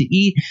like to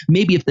eat.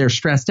 Maybe if they're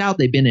stressed out,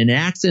 they've been in an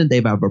accident,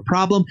 they have a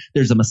problem,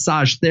 there's a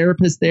massage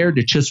therapist there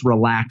to just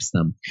relax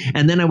them.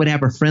 And then I would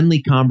have a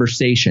friendly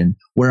conversation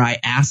where I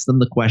ask them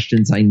the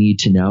questions I need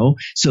to know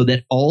so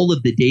that all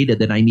of the data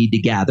that I need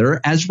to gather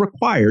as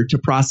required to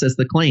process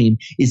the claim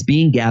is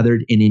being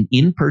gathered in an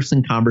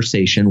in-person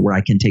conversation where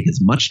I can take as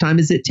much time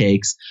as it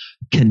takes,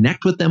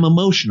 connect with them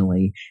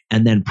emotionally,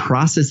 and then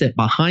process it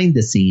behind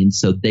the scenes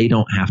so they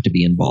don't have to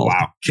be involved.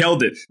 Wow.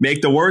 Killed it.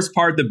 Make the worst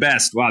part the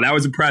best. Wow. That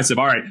was impressive.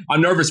 All right.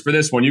 I'm nervous for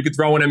this one. You could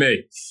throw one at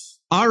me.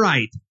 All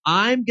right.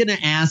 I'm going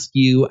to ask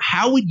you,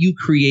 how would you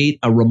create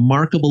a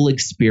remarkable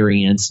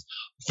experience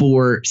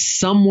for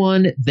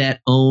someone that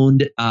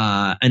owned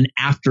an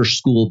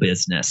after-school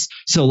business?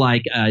 So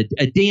like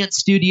a dance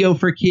studio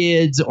for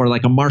kids or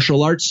like a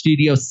martial arts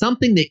studio,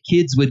 something that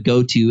kids would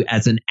go to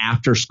as an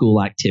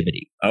after-school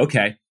activity.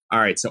 Okay. All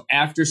right. So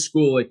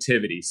after-school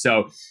activity.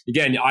 So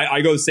again,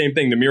 I go the same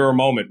thing, the mirror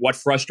moment. What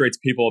frustrates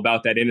people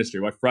about that industry?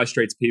 What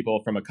frustrates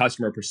people from a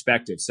customer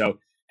perspective? So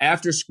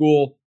after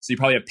school, so you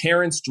probably have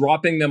parents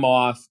dropping them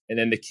off, and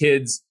then the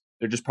kids,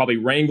 they're just probably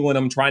wrangling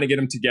them, trying to get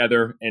them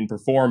together and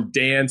perform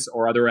dance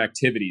or other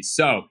activities.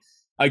 So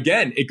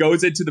again, it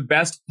goes into the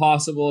best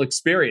possible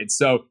experience.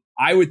 So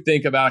I would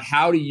think about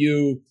how do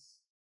you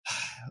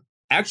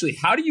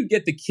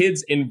get the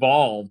kids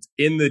involved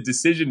in the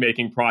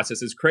decision-making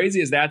process? As crazy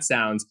as that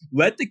sounds,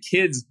 let the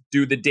kids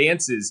do the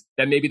dances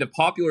that may be the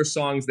popular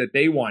songs that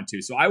they want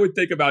to. So I would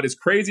think about, as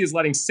crazy as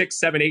letting 6,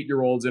 7,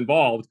 8-year-olds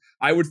involved,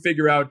 I would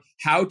figure out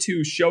how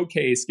to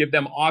showcase, give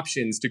them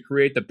options to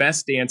create the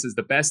best dances,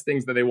 the best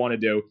things that they want to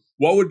do.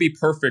 What would be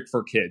perfect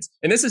for kids?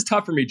 And this is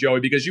tough for me,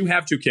 Joey, because you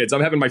have 2 kids. I'm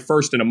having my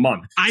first in a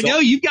month. I know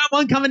you've got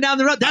one coming down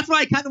the road. That's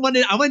why I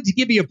wanted to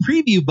give you a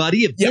preview,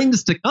 buddy, of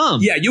things to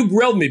come. Yeah, you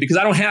grilled me because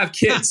I don't have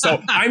kids.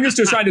 So I'm just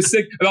trying to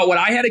think about when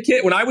I had a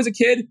kid. When I was a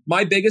kid,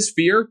 my biggest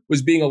fear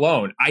was being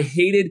alone. I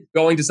hated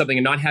going to something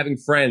and not having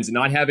friends and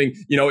not having,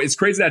 as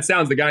crazy as that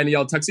sounds, the guy in the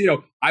yellow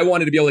tuxedo, I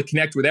wanted to be able to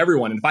connect with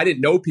everyone. And if I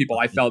didn't know people,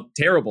 I felt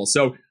terrible.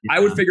 So I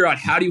would figure out,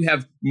 how do you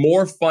have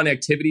more fun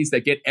activities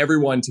that get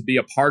everyone to be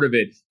a part of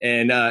it?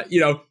 And,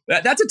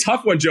 that's a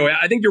tough one, Joey.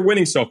 I think you're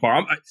winning so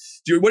far. No,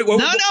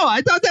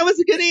 I thought that was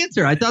a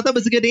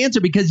good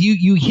answer. Because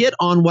you hit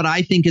on what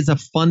I think is a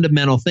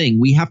fundamental thing.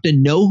 We have to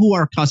know who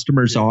our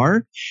customers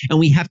are, and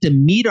we have to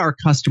meet our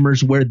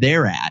customers where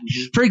they're at.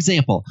 Mm-hmm. For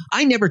example,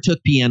 I never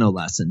took piano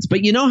lessons,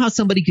 but you know how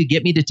somebody could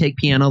get me to take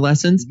piano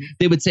lessons? Mm-hmm.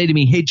 They would say to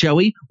me, hey,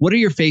 Joey, what are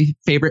your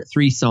favorite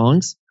 3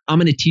 songs? I'm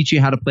going to teach you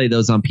how to play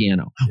those on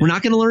piano. Yeah. We're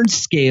not going to learn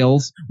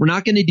scales. We're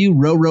not going to do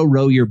row, row,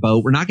 row your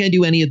boat. We're not going to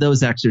do any of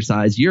those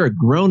exercises. You're a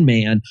grown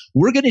man.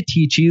 We're going to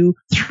teach you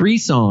 3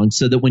 songs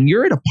so that when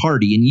you're at a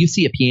party and you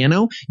see a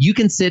piano, you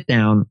can sit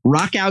down,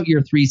 rock out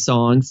your 3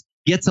 songs,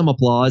 get some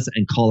applause,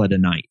 and call it a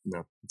night.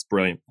 No, it's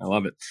brilliant. I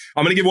love it.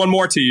 I'm going to give one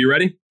more to you. You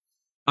ready?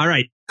 All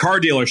right.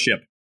 Car dealership,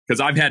 because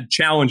I've had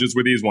challenges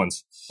with these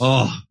ones.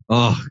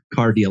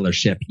 Car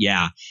dealership.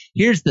 Yeah.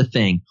 Here's the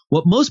thing.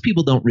 What most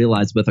people don't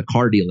realize with a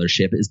car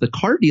dealership is the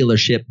car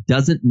dealership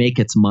doesn't make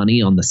its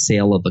money on the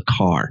sale of the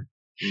car.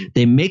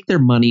 They make their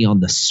money on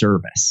the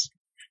service.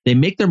 They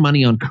make their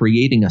money on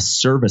creating a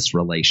service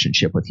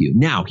relationship with you.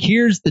 Now,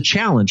 here's the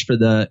challenge for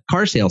the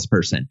car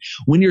salesperson.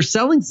 When you're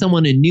selling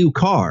someone a new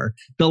car,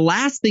 the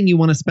last thing you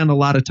want to spend a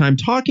lot of time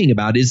talking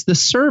about is the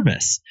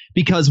service.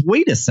 Because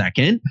wait a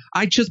second,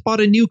 I just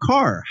bought a new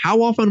car.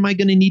 How often am I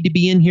going to need to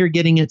be in here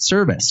getting it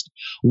serviced?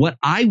 What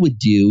I would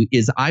do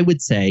is I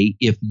would say,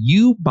 if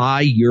you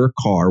buy your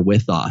car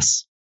with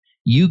us,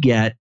 you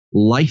get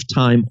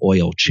lifetime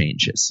oil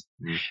changes,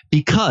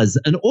 because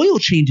an oil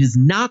change is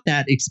not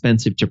that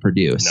expensive to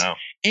produce. No.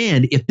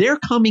 And if they're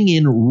coming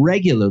in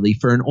regularly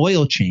for an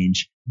oil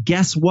change,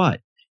 guess what?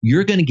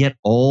 You're going to get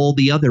all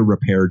the other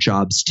repair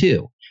jobs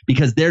too,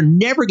 because they're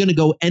never going to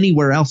go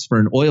anywhere else for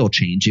an oil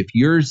change if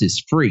yours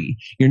is free.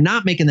 You're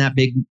not making that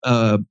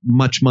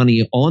much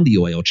money on the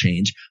oil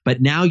change, but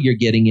now you're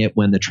getting it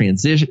when the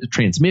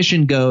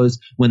transmission goes,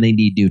 when they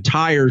need new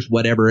tires,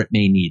 whatever it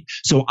may need.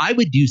 So I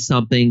would do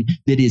something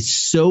that is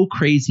so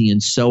crazy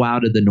and so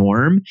out of the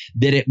norm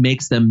that it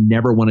makes them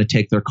never want to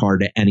take their car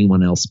to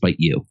anyone else but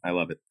you. I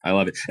love it.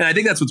 And I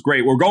think that's what's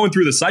great. We're going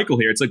through the cycle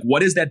here. It's like,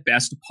 what is that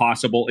best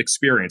possible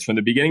experience from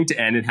the beginning to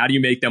end, and how do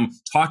you make them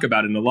talk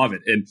about it and love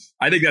it? And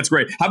I think that's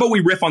great. How about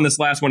we riff on this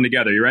last one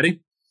together? You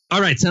ready?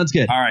 All right. Sounds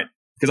good. All right.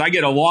 Because I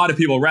get a lot of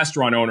people,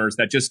 restaurant owners,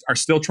 that just are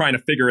still trying to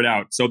figure it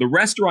out. So the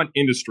restaurant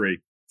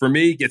industry, for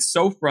me, gets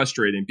so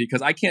frustrating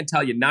because I can't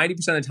tell you 90% of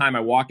the time I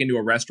walk into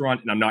a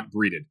restaurant and I'm not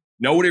greeted.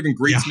 No one even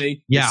greets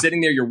me. You're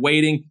sitting there, you're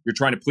waiting. You're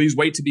trying to please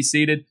wait to be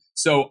seated.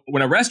 So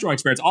when a restaurant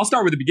experience, I'll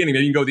start with the beginning,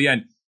 then you can go to the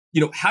end.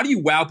 How do you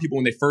wow people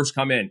when they first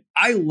come in?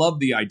 I love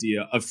the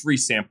idea of free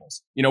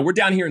samples. We're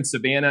down here in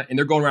Savannah and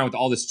they're going around with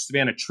all this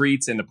Savannah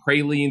treats and the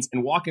pralines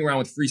and walking around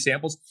with free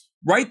samples.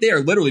 Right there,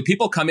 literally,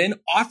 people come in,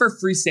 offer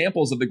free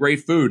samples of the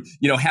great food,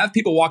 have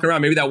people walk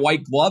around, maybe that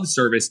white glove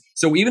service.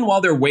 So even while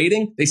they're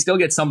waiting, they still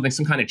get something,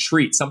 some kind of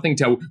treat, something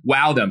to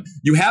wow them.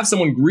 You have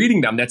someone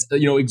greeting them that's,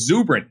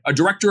 exuberant, a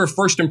director of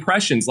first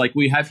impressions like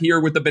we have here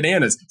with the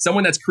bananas,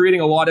 someone that's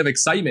creating a lot of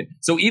excitement.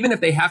 So even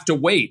if they have to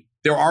wait,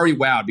 they're already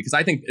wowed, because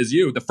I think, as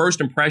the first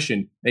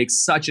impression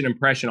makes such an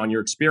impression on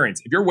your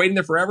experience. If you're waiting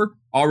there forever,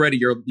 already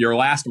your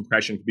last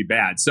impression could be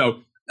bad. So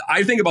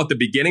I think about the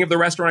beginning of the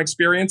restaurant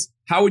experience.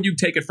 How would you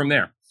take it from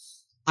there?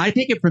 I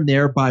take it from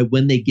there by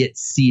when they get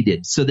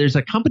seated. So there's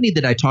a company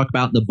that I talk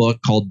about in the book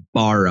called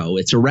Barro.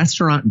 It's a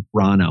restaurant in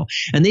Toronto,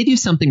 and they do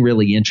something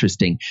really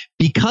interesting.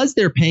 Because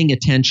they're paying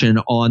attention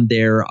on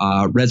their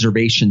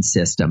reservation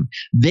system,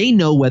 they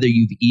know whether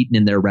you've eaten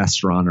in their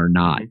restaurant or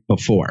not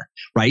before,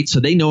 right? So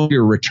they know if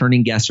you're a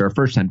returning guest or a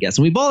first-time guest.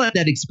 And we've all had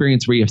that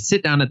experience where you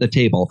sit down at the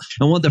table,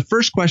 and one of the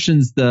first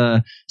questions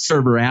the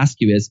server asks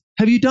you is,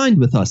 have you dined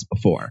with us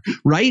before,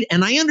 right?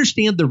 And I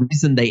understand the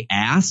reason they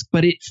ask,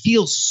 but it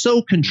feels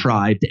so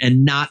contrived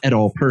and not at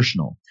all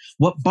personal.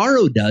 What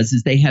Barro does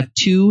is they have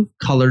 2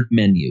 colored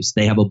menus.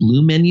 They have a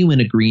blue menu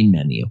and a green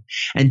menu.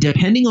 And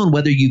depending on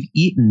whether you've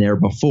eaten there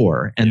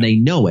before and they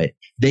know it,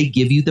 they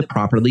give you the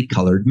properly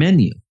colored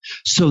menu.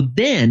 So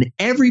then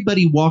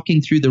everybody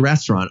walking through the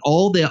restaurant,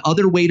 all the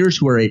other waiters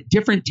who are at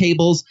different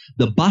tables,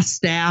 the bus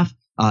staff,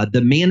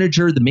 the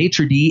manager, the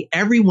maitre d',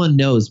 everyone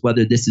knows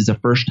whether this is a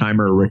first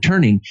timer or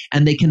returning,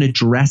 and they can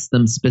address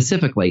them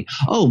specifically.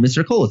 Oh,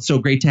 Mr. Cole, it's so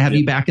great to have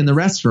you back in the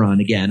restaurant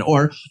again.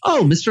 Or,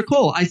 oh, Mr.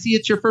 Cole, I see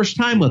it's your first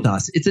time with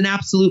us. It's an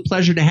absolute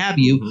pleasure to have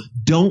you.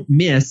 Don't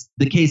miss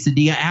the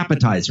quesadilla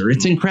appetizer.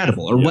 It's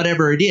incredible, or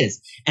whatever it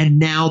is. And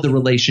now the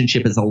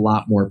relationship is a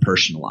lot more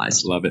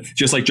personalized. Love it.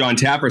 Just like John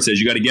Tapper says,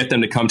 you got to get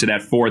them to come to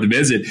that 4th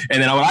visit.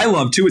 And then what I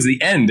love too is the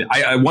end.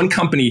 One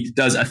company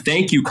does a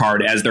thank you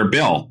card as their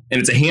bill, and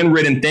it's a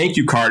handwritten thank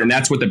you card, and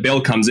that's what the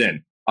bill comes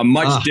in. A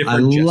much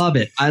different.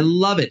 I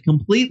love it.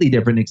 Completely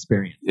different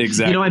experience.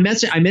 Exactly.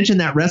 I mentioned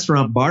that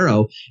restaurant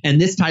Barro,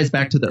 and this ties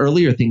back to the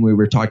earlier thing we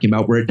were talking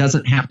about, where it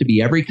doesn't have to be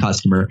every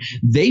customer.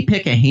 They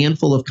pick a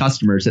handful of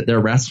customers at their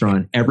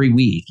restaurant every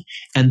week,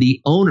 and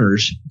the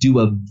owners do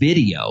a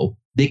video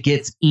that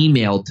gets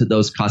emailed to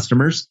those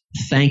customers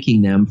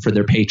thanking them for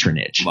their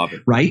patronage. Love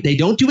it. Right? They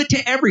don't do it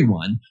to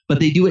everyone, but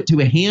they do it to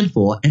a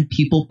handful, and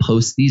people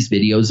post these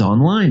videos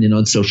online and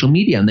on social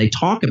media, and they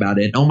talk about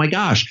it. Oh my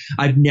gosh,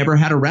 I've never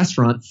had a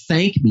restaurant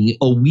thank me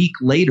a week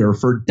later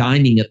for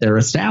dining at their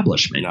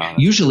establishment. No.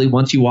 Usually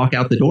once you walk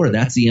out the door,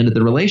 that's the end of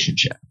the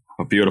relationship.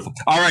 Oh, beautiful.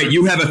 All right,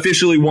 you have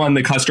officially won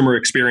the customer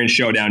experience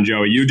showdown,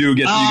 Joey. You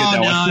get that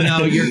one.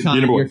 No, you're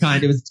kind. You're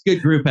kind. It was a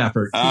good group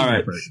effort. All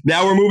right.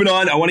 Now we're moving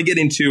on. I want to get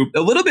into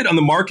a little bit on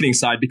the marketing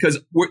side, because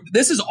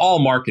this is all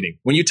marketing.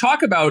 When you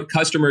talk about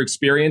customer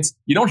experience,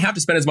 you don't have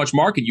to spend as much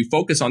marketing. You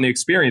focus on the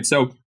experience.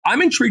 So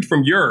I'm intrigued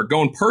from your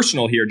going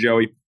personal here,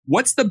 Joey.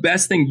 What's the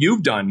best thing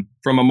you've done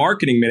from a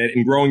marketing minute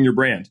in growing your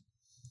brand?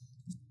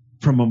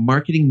 From a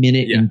marketing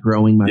minute in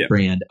growing my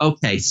brand.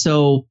 Okay,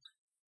 so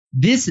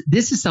this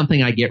is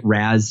something I get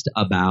razzed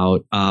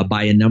about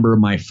by a number of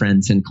my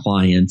friends and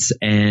clients.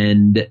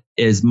 And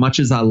as much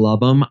as I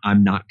love them,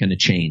 I'm not going to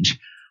change.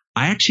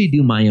 I actually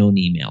do my own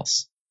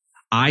emails.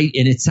 And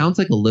it sounds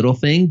like a little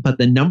thing, but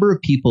the number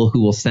of people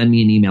who will send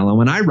me an email, and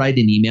when I write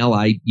an email,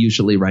 I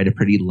usually write a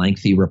pretty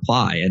lengthy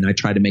reply, and I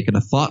try to make it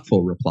a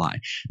thoughtful reply.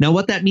 Now,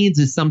 what that means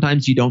is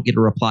sometimes you don't get a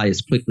reply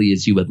as quickly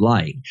as you would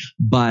like,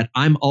 but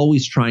I'm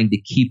always trying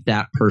to keep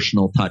that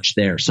personal touch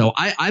there. So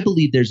I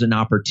believe there's an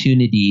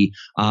opportunity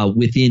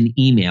within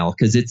email,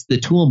 because it's the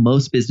tool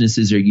most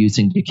businesses are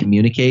using to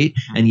communicate,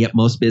 and yet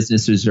most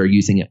businesses are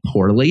using it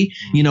poorly.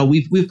 You know,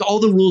 we've all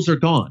the rules are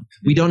gone.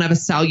 We don't have a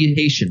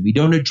salutation. We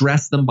don't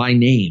address them by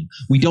name.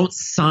 We don't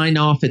sign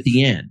off at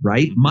the end,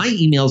 right? My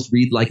emails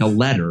read like a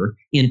letter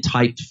in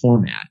typed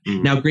format.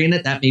 Now,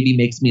 granted, that maybe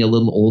makes me a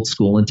little old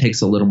school and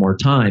takes a little more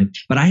time,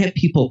 but I have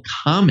people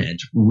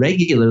comment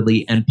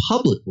regularly and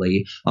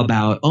publicly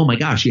about, oh my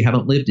gosh, you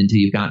haven't lived until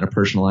you've gotten a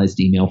personalized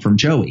email from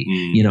Joey.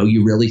 You know,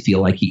 you really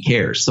feel like he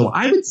cares. So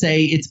I would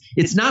say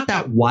it's not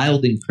that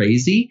wild and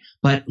crazy,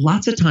 but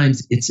lots of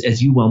times it's,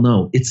 as you well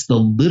know, it's the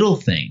little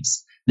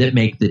things that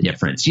make the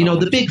difference. You know,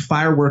 the big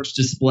fireworks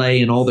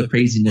display and all the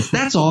craziness,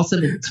 that's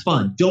awesome and it's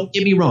fun. Don't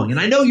get me wrong. And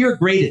I know you're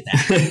great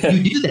at that.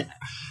 You do that.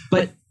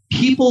 But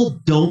people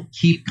don't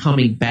keep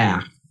coming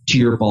back to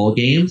your ball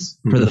games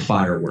for the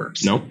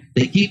fireworks. Nope.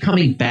 They keep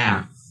coming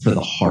back for the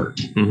heart,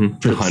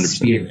 for the 100%.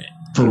 spirit.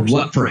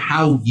 For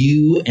how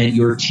you and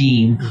your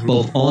team,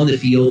 both on the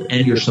field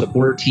and your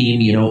support team,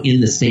 you know,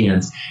 in the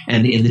stands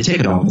and in the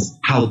ticket office,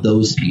 how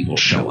those people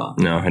show up.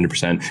 No,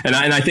 100%. And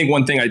I think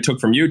one thing I took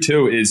from you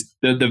too is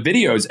the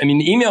videos. I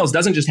mean, emails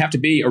doesn't just have to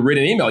be a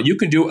written email. You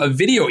can do a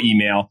video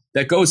email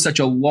that goes such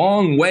a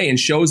long way and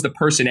shows the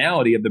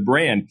personality of the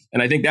brand.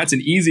 And I think that's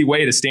an easy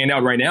way to stand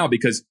out right now,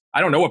 because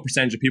I don't know what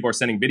percentage of people are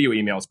sending video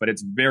emails, but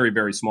it's very,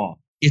 very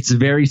small. It's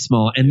very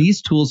small. And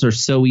these tools are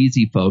so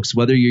easy, folks,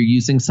 whether you're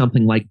using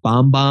something like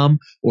BombBomb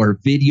or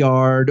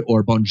Vidyard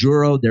or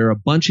Bonjoro, there are a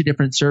bunch of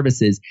different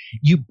services.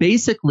 You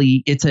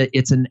basically, it's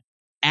an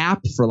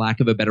app, for lack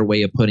of a better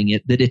way of putting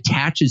it, that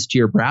attaches to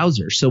your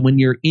browser. So when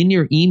you're in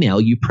your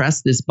email, you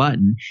press this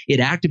button,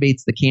 it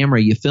activates the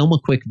camera, you film a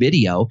quick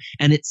video,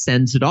 and it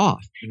sends it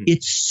off.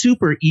 It's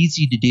super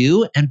easy to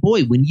do. And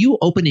boy, when you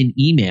open an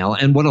email,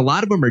 and what a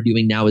lot of them are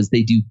doing now is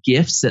they do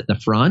GIFs at the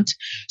front.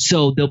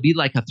 So there'll be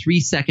like a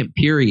 3-second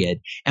period.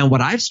 And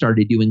what I've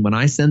started doing when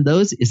I send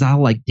those is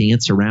I'll like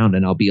dance around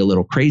and I'll be a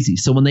little crazy.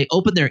 So when they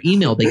open their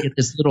email, they get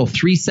this little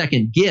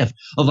 3-second GIF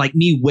of like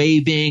me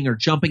waving or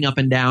jumping up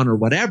and down or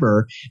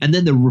whatever. And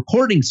then the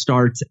recording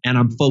starts and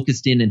I'm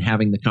focused in and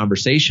having the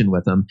conversation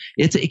with them.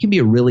 It can be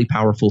a really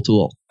powerful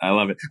tool. I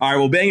love it. All right,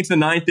 we'll bang into the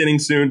 9th inning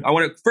soon. I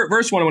want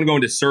to go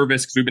into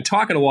service, because we've been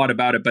talking a lot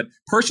about it, but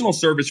personal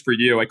service for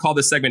you. I call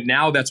this segment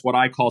Now That's What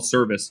I Call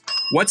Service.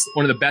 What's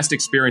one of the best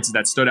experiences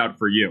that stood out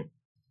for you?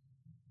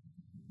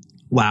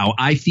 Wow,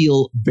 I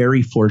feel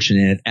very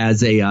fortunate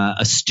as a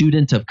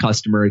student of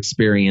customer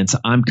experience.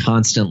 I'm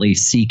constantly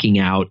seeking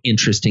out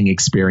interesting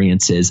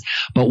experiences,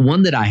 but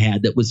one that I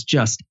had that was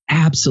just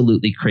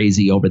absolutely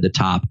crazy over the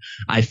top.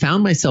 I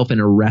found myself in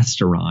a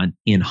restaurant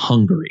in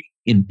Hungary.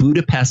 In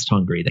Budapest,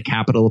 Hungary, the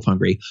capital of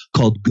Hungary,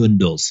 called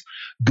Gundels.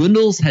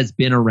 Gundels has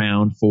been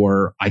around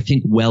for, I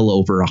think, well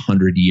over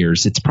 100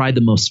 years. It's probably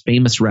the most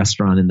famous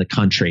restaurant in the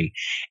country.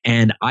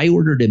 And I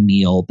ordered a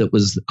meal that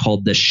was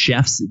called the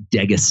Chef's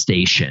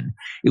Degustation.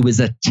 It was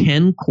a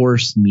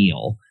 10-course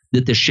meal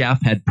that the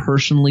chef had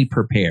personally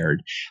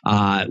prepared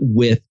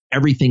with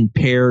everything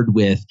paired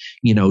with,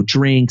 you know,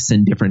 drinks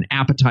and different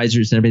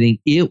appetizers and everything.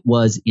 It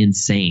was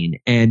insane.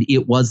 And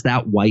it was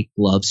that white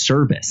glove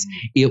service.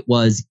 It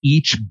was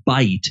each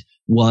bite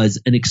was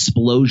an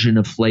explosion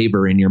of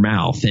flavor in your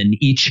mouth, and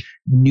each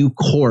new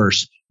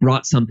course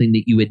brought something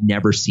that you had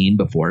never seen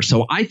before.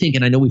 So I think,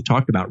 and I know we've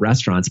talked about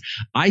restaurants,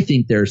 I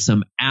think there's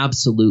some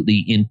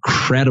absolutely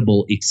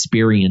incredible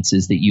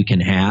experiences that you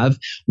can have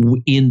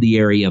in the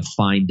area of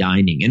fine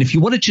dining. And if you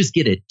want to just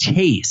get a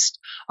taste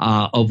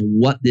of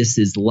what this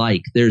is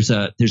like. There's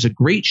a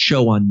great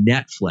show on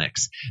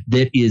Netflix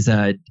that is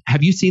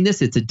have you seen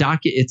this?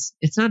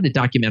 It's not a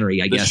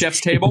documentary, I guess. The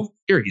Chef's Table?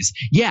 Series.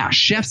 Yeah,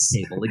 Chef's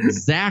Table,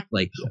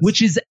 exactly. Yes.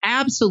 Which is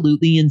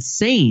absolutely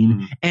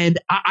insane. And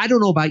I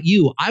don't know about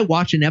you. I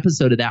watch an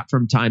episode of that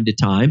from time to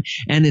time,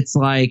 and it's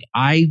like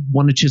I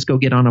want to just go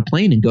get on a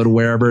plane and go to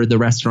wherever the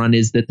restaurant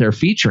is that they're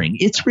featuring.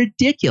 It's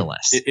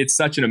ridiculous. It's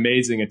such an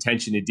amazing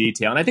attention to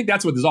detail. And I think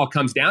that's what this all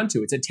comes down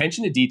to. It's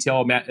attention to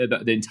detail,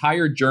 the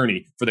entire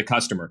journey for the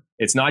customer.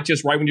 It's not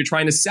just right when you're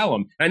trying to sell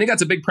them. And I think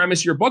that's a big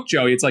premise of your book,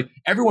 Joey. It's like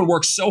everyone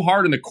works so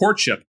hard in the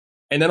courtship,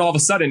 and then all of a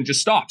sudden it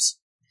just stops.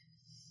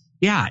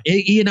 Yeah,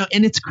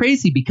 and it's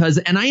crazy because,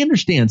 and I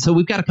understand. So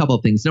we've got a couple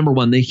of things. Number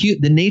one, the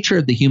nature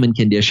of the human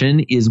condition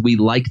is we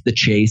like the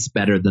chase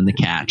better than the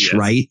catch, yes.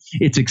 Right?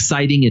 It's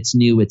exciting, it's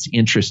new, it's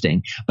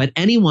interesting. But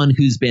anyone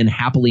who's been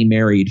happily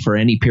married for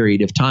any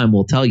period of time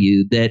will tell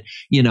you that,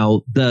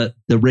 the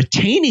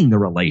retaining the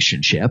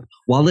relationship,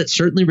 while it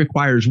certainly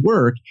requires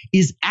work,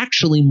 is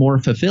actually more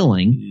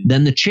fulfilling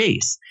than the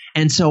chase.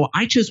 And so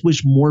I just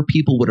wish more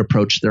people would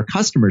approach their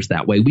customers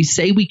that way. We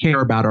say we care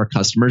about our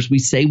customers. We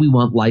say we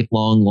want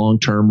lifelong,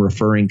 long-term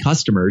referring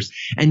customers,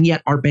 and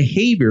yet our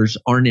behaviors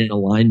aren't in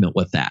alignment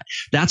with that.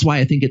 That's why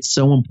I think it's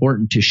so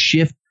important to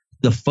shift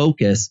the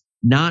focus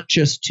not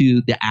just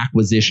to the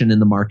acquisition and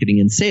the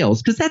marketing and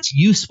sales, because that's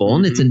useful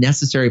and it's a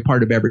necessary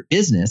part of every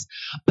business,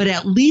 but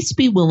at least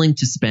be willing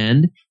to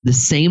spend the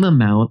same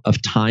amount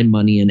of time,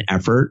 money, and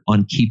effort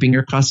on keeping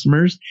your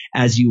customers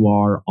as you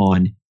are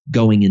on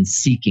going and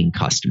seeking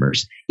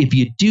customers. If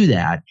you do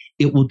that,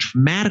 it will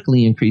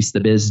dramatically increase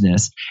the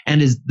business.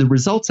 And as the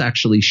results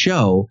actually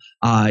show,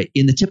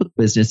 in the typical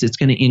business, it's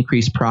going to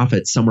increase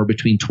profits somewhere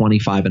between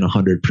 25 and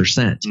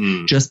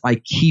 100% just by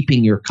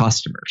keeping your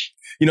customers.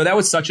 That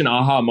was such an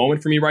aha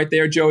moment for me right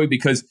there, Joey,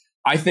 because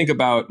I think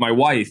about my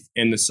wife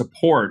and the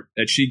support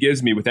that she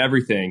gives me with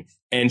everything.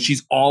 And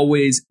she's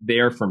always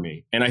there for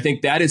me. And I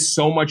think that is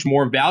so much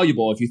more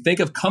valuable. If you think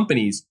of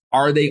companies,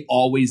 are they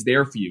always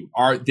there for you?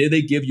 Did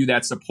they give you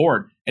that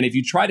support? And if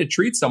you try to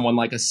treat someone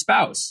like a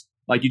spouse,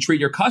 like you treat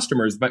your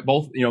customers, but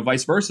both,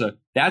 vice versa,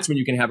 that's when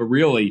you can have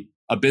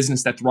a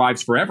business that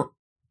thrives forever.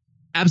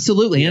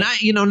 Absolutely. And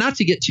not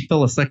to get too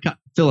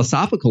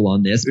philosophical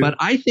on this, but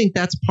I think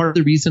that's part of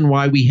the reason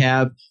why we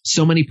have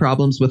so many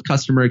problems with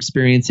customer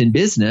experience in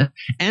business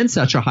and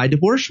such a high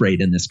divorce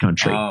rate in this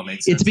country. Oh,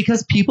 makes sense. It's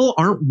because people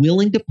aren't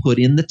willing to put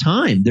in the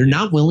time. They're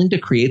not willing to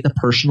create the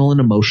personal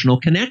and emotional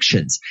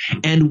connections.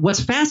 And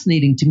what's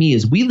fascinating to me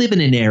is we live in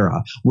an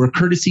era where,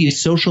 courtesy of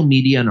social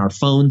media and our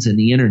phones and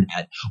the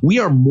internet, we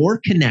are more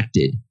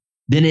connected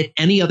than at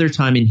any other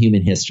time in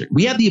human history.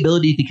 We have the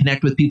ability to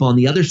connect with people on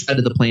the other side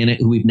of the planet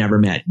who we've never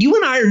met. You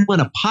and I are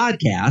on a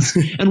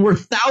podcast and we're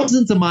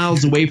thousands of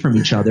miles away from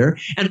each other.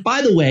 And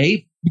by the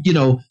way,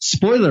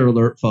 spoiler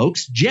alert,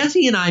 folks,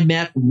 Jesse and I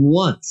met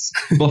once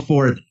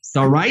before this.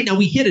 All right. Now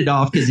we hit it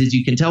off because, as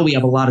you can tell, we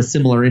have a lot of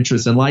similar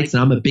interests and likes,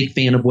 and I'm a big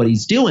fan of what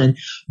he's doing.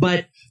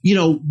 But,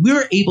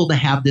 we're able to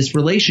have this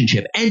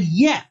relationship. And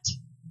yet,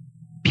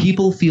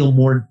 people feel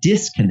more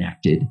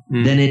disconnected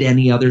than at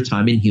any other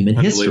time in human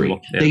history.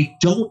 Yeah. They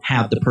don't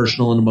have the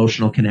personal and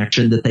emotional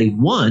connection that they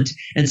want,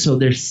 and so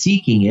they're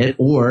seeking it,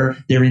 or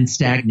they're in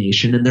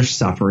stagnation and they're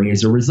suffering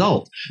as a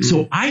result.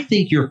 So I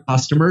think your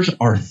customers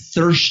are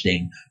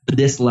thirsting for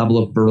this level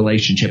of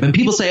relationship. And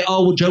people say,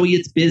 oh, well, Joey,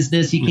 it's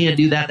business. You can't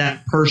do that.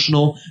 That's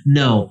personal.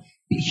 No.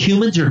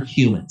 Humans are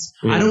humans.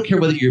 I don't care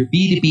whether you're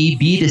B2B,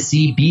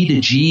 B2C,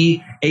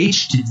 B2G,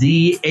 H to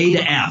Z, A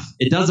to F.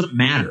 It doesn't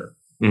matter.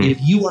 If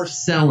you are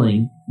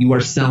selling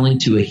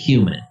to a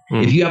human.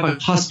 If you have a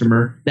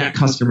customer, that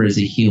customer is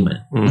a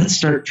human. Let's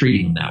start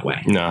treating them that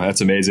way. No,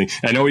 that's amazing.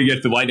 I know we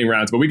get the lightning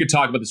rounds, but we could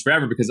talk about this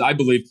forever, because I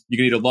believe you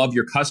can either love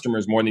your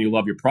customers more than you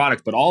love your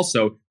product, but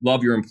also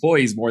love your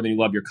employees more than you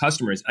love your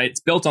customers.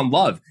 It's built on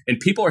love, and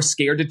people are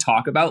scared to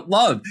talk about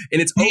love,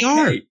 and it's okay. They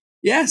are.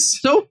 Yes.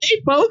 It's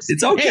okay, folks.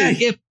 It's okay.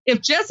 Hey,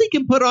 if Jesse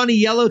can put on a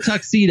yellow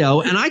tuxedo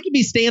and I can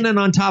be standing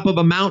on top of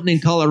a mountain in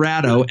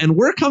Colorado and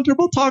we're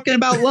comfortable talking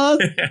about love,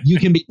 you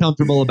can be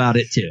comfortable about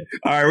it too.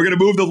 All right. We're going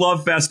to move the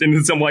Love Fest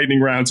into some lightning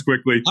rounds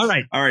quickly. All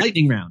right.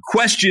 Lightning round.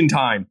 Question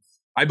time.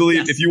 I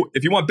believe if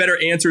you want better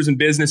answers in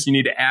business, you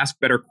need to ask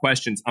better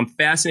questions. I'm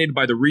fascinated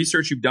by the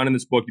research you've done in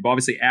this book. You've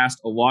obviously asked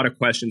a lot of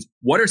questions.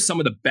 What are some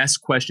of the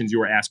best questions you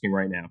are asking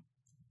right now?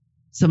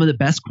 Some of the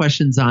best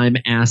questions I'm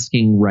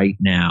asking right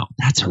now.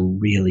 That's a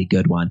really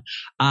good one.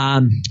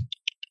 One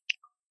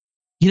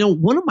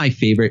of my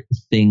favorite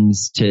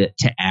things to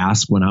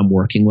ask when I'm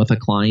working with a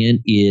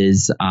client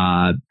is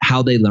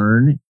how they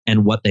learn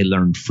and what they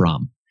learn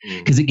from.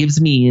 Because it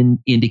gives me an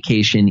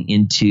indication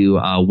into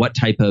what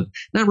type of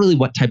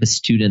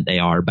student they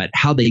are, but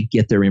how they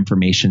get their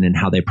information and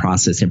how they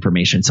process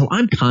information. So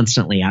I'm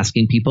constantly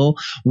asking people,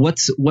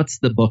 what's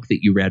the book that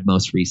you read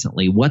most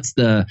recently? What's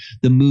the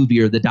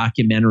movie or the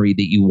documentary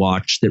that you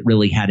watched that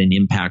really had an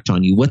impact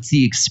on you? What's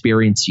the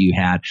experience you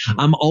had?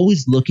 I'm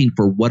always looking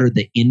for what are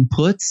the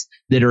inputs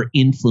that are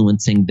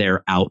influencing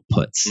their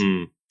outputs.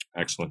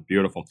 Excellent.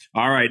 Beautiful.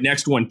 All right.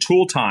 Next one,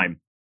 tool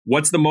time.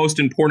 what's the most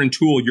important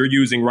tool you're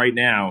using right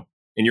now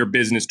in your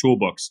business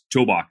toolbox?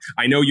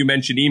 I know you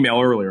mentioned email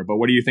earlier, but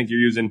what do you think you're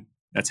using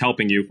that's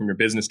helping you from your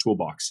business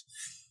toolbox?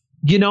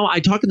 I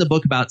talk in the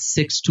book about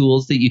 6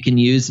 tools that you can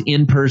use: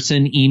 in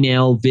person,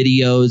 email,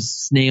 videos,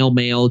 snail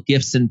mail,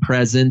 gifts and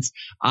presents.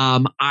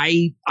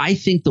 I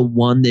think the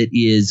one that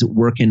is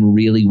working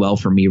really well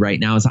for me right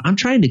now is I'm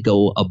trying to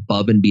go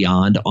above and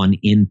beyond on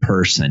in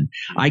person.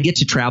 I get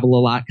to travel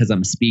a lot because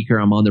I'm a speaker.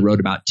 I'm on the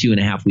road about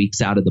 2.5 weeks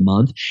out of the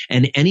month.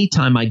 And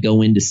anytime I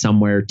go into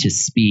somewhere to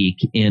speak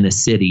in a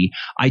city,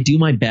 I do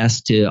my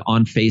best to,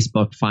 on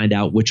Facebook, find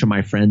out which of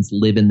my friends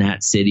live in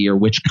that city or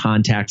which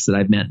contacts that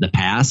I've met in the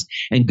past,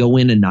 and go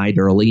in a night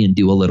early and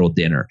do a little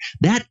dinner.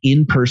 That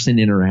in-person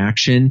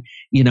interaction,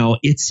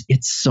 it's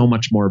so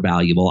much more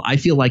valuable. I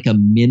feel like a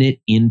minute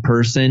in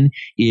person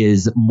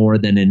is more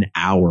than an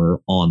hour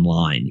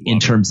online in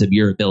terms of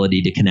your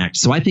ability to connect.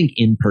 So I think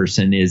in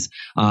person is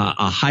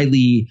a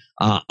highly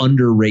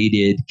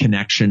underrated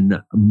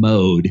connection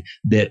mode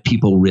that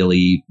people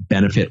really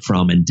benefit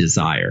from and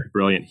desire.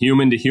 Brilliant.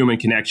 Human to human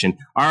connection.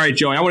 All right,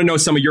 Joey, I want to know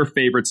some of your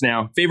favorites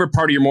now. Favorite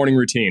part of your morning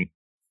routine?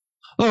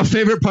 Oh,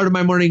 favorite part of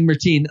my morning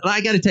routine.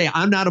 I got to tell you,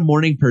 I'm not a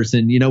morning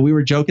person. We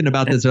were joking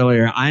about this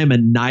earlier. I am a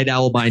night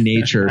owl by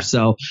nature.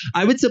 So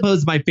I would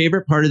suppose my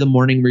favorite part of the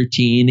morning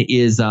routine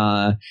is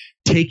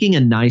taking a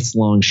nice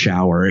long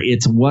shower.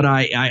 It's what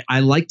I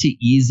like to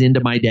ease into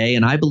my day.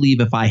 And I believe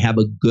if I have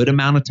a good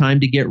amount of time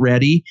to get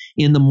ready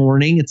in the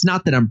morning, it's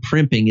not that I'm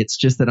primping. It's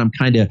just that I'm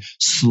kind of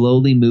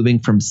slowly moving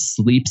from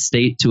sleep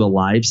state to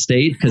alive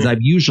state, because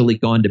I've usually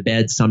gone to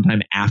bed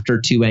sometime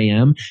after 2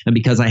 a.m. And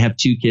because I have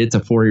 2 kids, a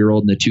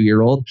 4-year-old and a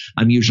 2-year-old,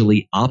 I'm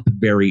usually up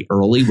very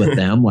early with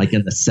them, like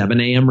in the 7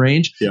 a.m.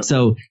 range. Yep.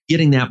 So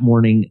getting that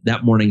morning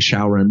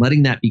shower and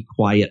letting that be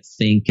quiet,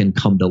 think, and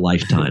come to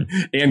lifetime.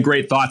 And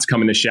great thoughts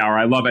come in the shower.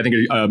 I think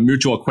a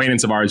mutual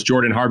acquaintance of ours,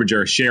 Jordan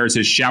Harbinger, shares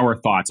his shower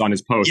thoughts on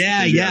his post.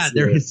 Yeah,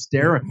 they're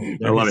hysterical.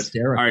 I love it.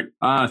 All right.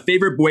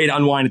 Favorite way to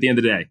unwind at the end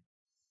of the day?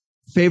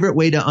 Favorite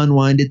way to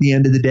unwind at the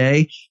end of the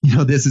day?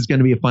 This is going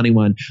to be a funny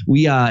one.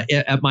 We,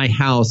 at my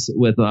house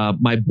with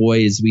my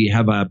boys, we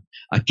have a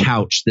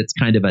couch that's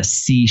kind of a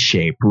C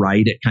shape,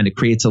 right? It kind of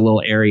creates a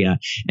little area.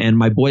 And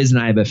my boys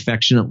and I have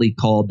affectionately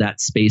called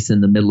that space in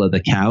the middle of the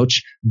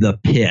couch the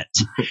pit.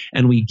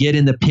 And we get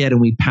in the pit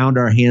and we pound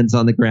our hands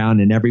on the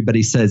ground and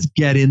everybody says,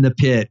 "Get in the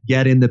pit,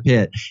 get in the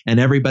pit." And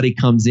everybody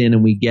comes in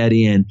and we get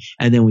in,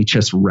 and then we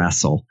just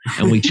wrestle.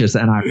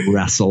 And I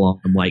wrestle on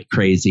them like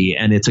crazy.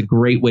 And it's a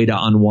great way to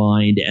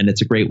unwind. And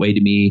it's a great way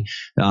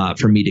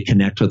for me to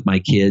connect with my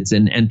kids.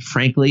 And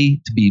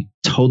frankly, to be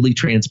totally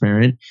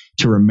transparent,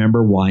 to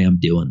remember why I'm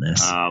doing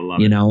this.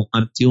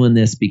 I'm doing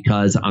this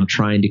because I'm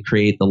trying to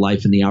create the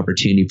life and the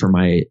opportunity for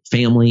my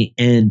family,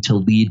 and to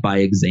lead by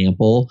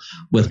example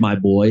with my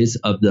boys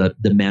of the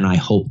men I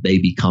hope they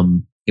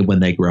become when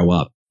they grow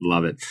up.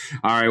 Love it.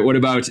 All right. What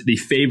about the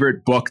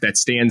favorite book that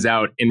stands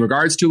out in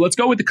regards to, let's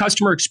go with the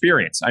customer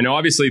experience. I know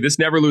obviously this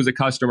Never Lose a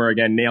Customer,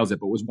 again, nails it,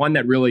 but was one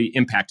that really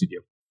impacted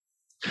you?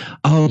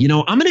 Oh,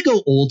 I'm going to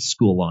go old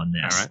school on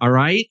this. All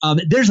right.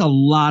 There's a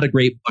lot of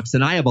great books,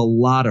 and I have a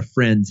lot of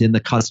friends in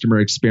the customer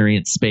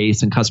experience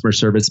space and customer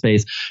service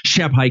space.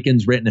 Shep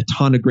Hyken's written a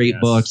ton of great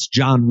books.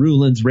 John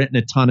Ruhlin's written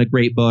a ton of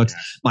great books.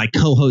 My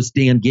co-host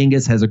Dan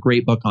Gingiss has a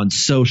great book on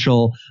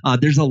social.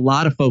 There's a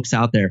lot of folks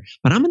out there,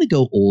 but I'm going to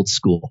go old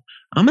school.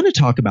 I'm going to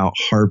talk about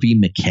Harvey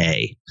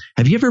Mackay.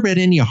 Have you ever read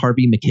any of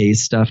Harvey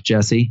Mackay's stuff,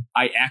 Jesse?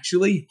 I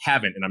actually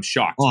haven't, and I'm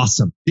shocked.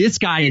 Awesome. This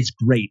guy is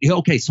great.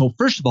 Okay, so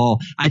first of all,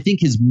 I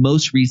think his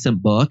most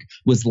recent book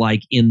was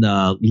like in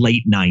the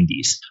late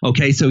 90s.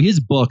 Okay, so his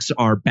books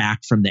are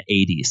back from the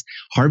 80s.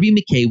 Harvey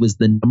Mackay was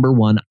the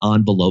 #1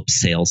 envelope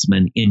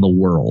salesman in the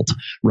world,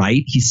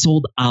 right? He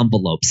sold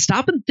envelopes.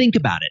 Stop and think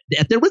about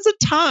it. There was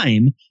a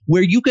time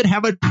where you could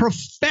have a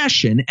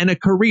profession and a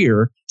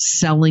career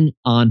selling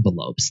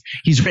envelopes.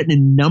 He's written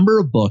a number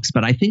of books,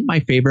 but I think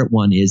my favorite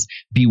one is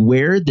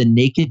Beware the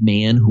Naked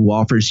Man Who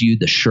Offers You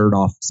the Shirt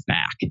Off His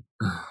Back.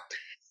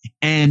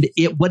 And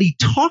what he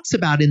talks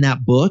about in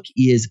that book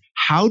is,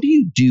 how do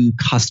you do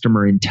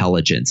customer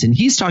intelligence? And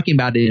he's talking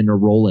about it in a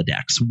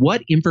Rolodex.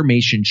 What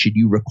information should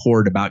you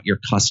record about your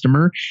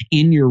customer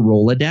in your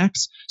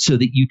Rolodex so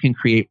that you can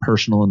create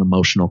personal and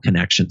emotional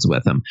connections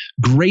with them?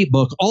 Great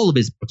book. All of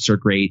his books are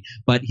great,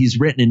 but he's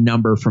written a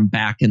number from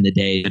back in the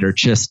day that are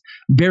just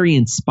very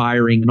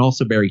inspiring and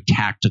also very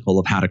tactical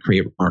of how to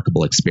create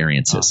remarkable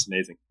experiences. Oh,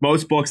 amazing.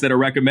 Most books that are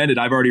recommended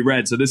I've already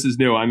read, so this is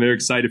new. I'm very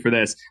excited for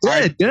this.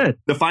 Good.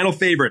 The final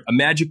favorite, a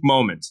magic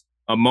moment,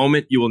 a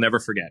moment you will never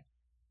forget.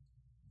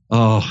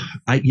 Oh,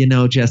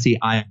 Jesse,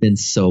 I have been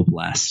so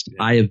blessed.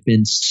 I have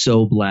been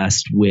so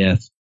blessed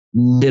with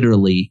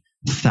literally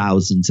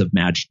thousands of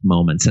magic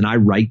moments, and I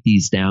write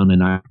these down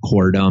and I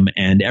record them.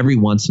 And every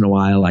once in a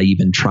while, I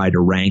even try to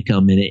rank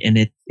them,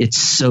 and it's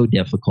so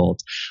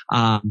difficult.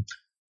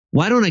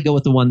 Why don't I go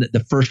with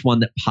the first one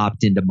that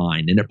popped into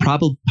mind? And it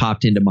probably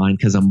popped into mind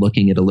because I'm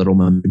looking at a little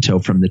memento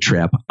from the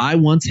trip. I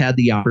once had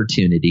the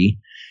opportunity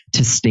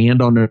to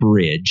stand on a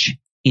bridge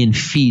in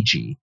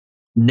Fiji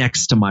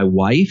next to my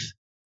wife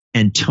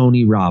and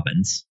Tony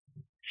Robbins.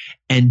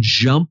 and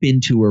jump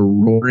into a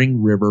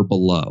roaring river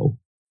below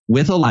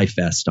with a life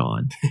vest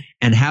on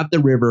and have the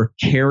river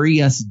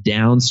carry us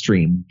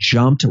downstream,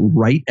 jumped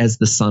right as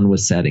the sun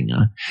was setting,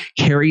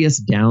 carry us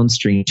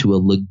downstream to a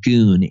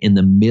lagoon in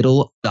the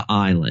middle of the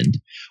island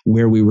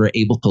where we were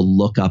able to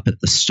look up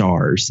at the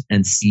stars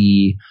and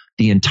see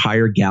the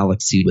entire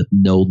galaxy with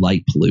no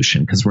light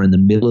pollution, because we're in the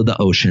middle of the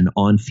ocean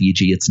on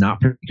Fiji. It's not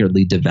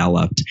particularly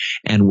developed,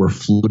 and we're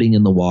floating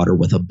in the water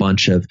with a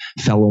bunch of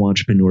fellow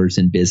entrepreneurs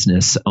and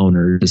business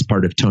owners as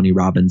part of Tony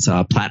Robbins'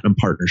 Platinum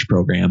Partners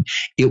program.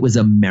 It was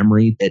a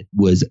memory that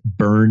was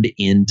burned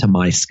into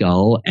my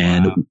skull,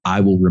 and wow,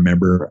 I will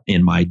remember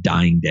in my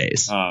dying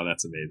days. Oh,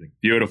 that's amazing.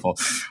 Beautiful.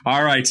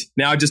 All right.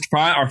 Now just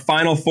our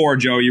final four,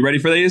 Joe. You ready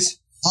for these?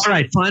 All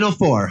right, final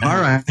four. All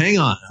right, hang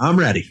on. I'm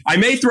ready. I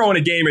may throw in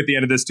a game at the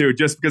end of this too,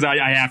 just because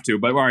I have to.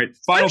 But all right,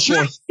 final four.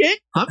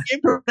 I'm game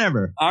for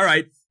whatever. All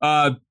right.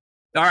 All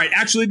right.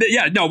 Actually,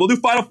 we'll do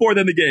final four,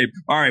 then the game.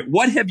 All right.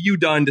 What have you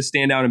done to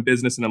stand out in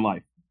business and in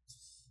life?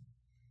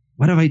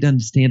 What have I done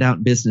to stand out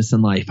in business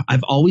and life?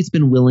 I've always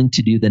been willing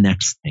to do the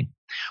next thing.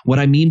 What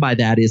I mean by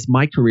that is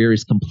my career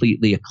is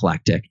completely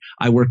eclectic.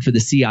 I worked for the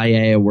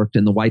CIA. I worked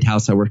in the White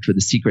House. I worked for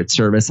the Secret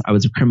Service. I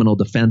was a criminal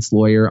defense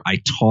lawyer.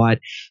 I taught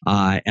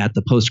at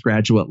the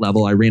postgraduate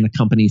level. I ran a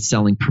company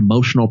selling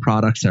promotional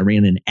products. I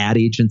ran an ad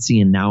agency,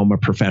 and now I'm a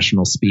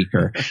professional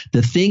speaker.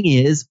 The thing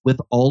is, with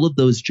all of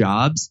those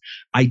jobs,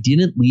 I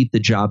didn't leave the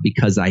job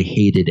because I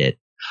hated it.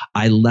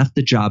 I left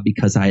the job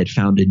because I had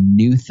found a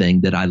new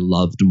thing that I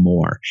loved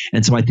more.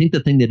 And so I think the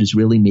thing that has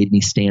really made me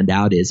stand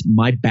out is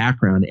my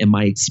background and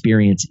my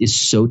experience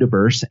is so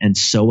diverse and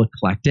so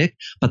eclectic,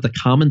 but the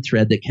common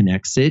thread that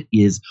connects it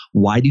is,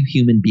 why do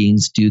human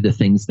beings do the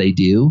things they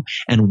do?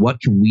 And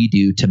what can we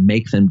do to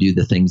make them do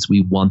the things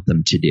we want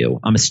them to do?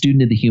 I'm a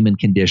student of the human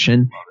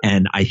condition,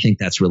 and I think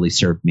that's really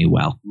served me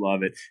well.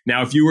 Love it.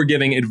 Now, if you were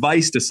giving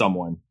advice to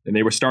someone and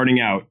they were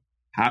starting out,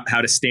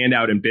 how to stand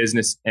out in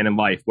business and in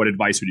life, what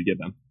advice would you give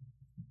them?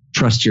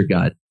 Trust your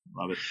gut.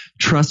 Love it.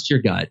 Trust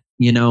your gut.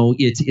 You know,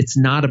 it's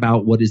not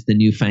about what is the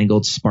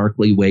newfangled,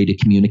 sparkly way to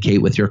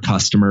communicate with your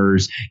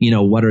customers. You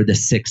know, what are the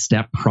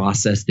 6-step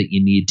process that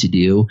you need to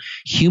do?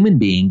 Human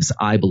beings,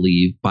 I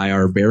believe, by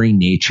our very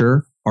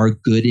nature, are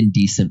good and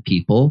decent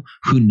people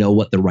who know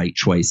what the right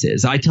choice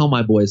is. I tell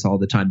my boys all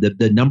the time that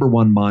the number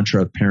one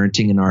mantra of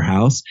parenting in our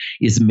house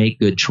is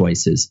make good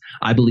choices.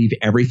 I believe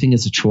everything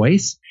is a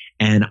choice.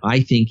 And I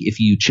think if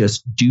you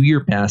just do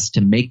your best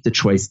to make the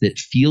choice that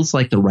feels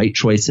like the right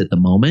choice at the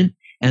moment,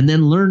 and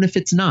then learn if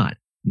it's not,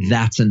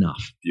 that's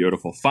enough.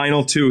 Beautiful.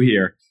 Final two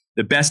here.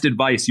 The best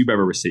advice you've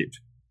ever received.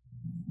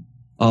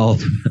 Oh,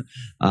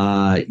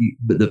 I'm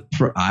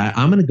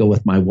going to go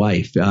with my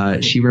wife.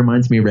 She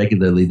reminds me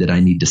regularly that I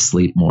need to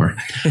sleep more.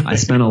 I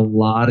spent a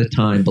lot of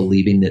time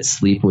believing that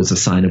sleep was a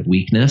sign of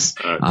weakness.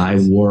 I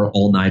wore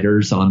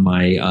all-nighters on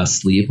my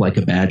sleeve like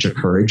a badge of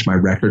courage. My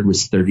record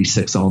was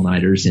 36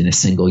 all-nighters in a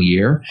single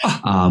year.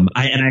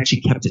 I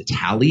actually kept a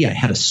tally. I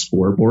had a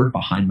scoreboard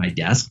behind my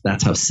desk.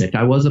 That's how sick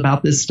I was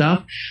about this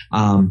stuff.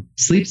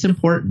 Sleep's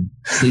important.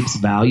 Sleep's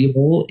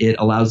valuable. It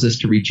allows us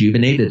to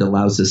rejuvenate. It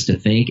allows us to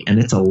think. And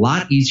it's a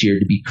lot easier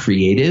to be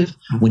creative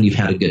when you've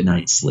had a good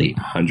night's sleep.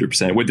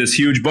 100%. With this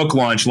huge book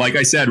launch, like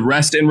I said,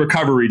 rest and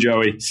recovery,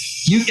 Joey.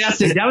 You guessed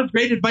it. That was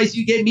great advice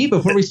you gave me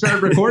before we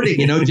started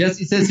recording. You know,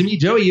 Jesse says to me,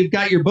 Joey, you've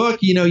got your book.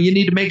 You know, you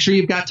need to make sure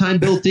you've got time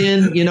built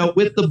in, you know,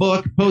 with the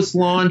book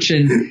post-launch,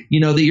 and, you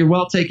know, that you're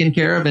well taken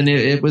care of. And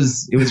it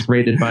was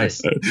great advice.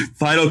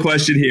 Final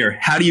question here.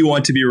 How do you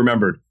want to be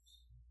remembered?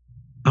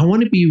 I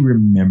want to be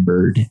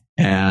remembered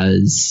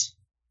as,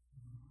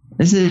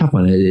 this is a tough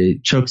one.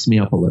 It chokes me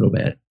up a little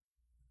bit.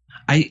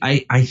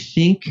 I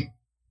think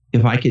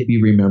if I could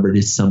be remembered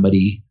as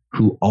somebody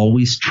who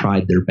always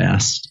tried their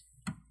best,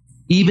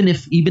 even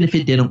if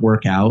it didn't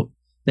work out,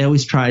 they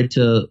always tried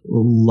to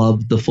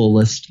love the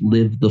fullest,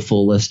 live the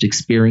fullest,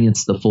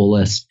 experience the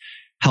fullest,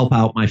 help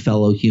out my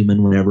fellow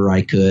human whenever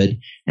I could,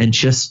 and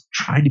just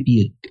try to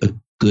be a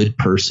good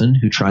person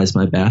who tries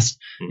my best.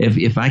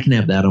 If I can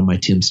have that on my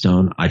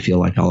tombstone, I feel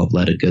like I'll have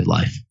led a good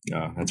life.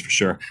 Oh, that's for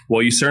sure.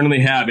 Well, you certainly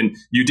have. And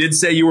you did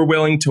say you were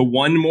willing to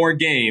one more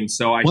game.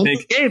 So I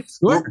think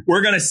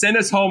we're going to send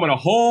us home in a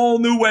whole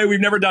new way we've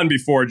never done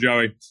before,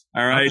 Joey.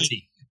 All right.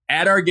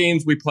 At our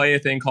games, we play a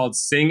thing called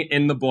Sing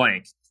in the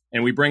Blank.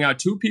 And we bring out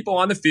two people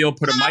on the field,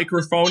 put a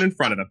microphone in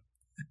front of them.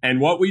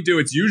 And what we do,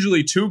 it's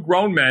usually two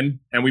grown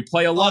men, and we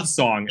play a love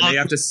song, and they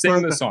have to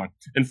sing the song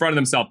in front of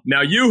themselves.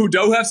 Now, you who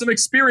do have some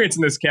experience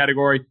in this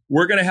category,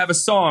 we're going to have a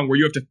song where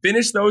you have to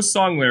finish those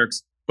song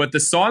lyrics, but the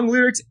song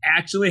lyrics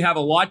actually have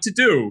a lot to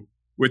do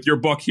with your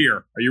book here.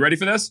 Are you ready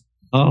for this?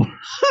 Oh,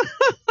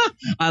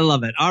 I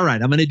love it. All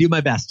right, I'm going to do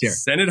my best here.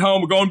 Send it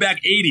home. We're going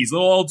back 80s, a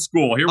little old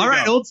school. Here we go. All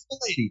right, old school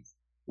 80s.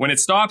 When it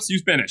stops, you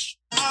finish.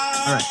 All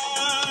right.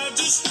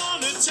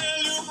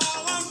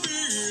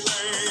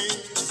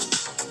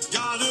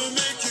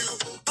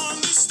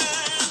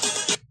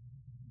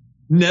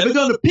 Never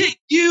gonna pick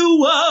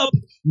you up,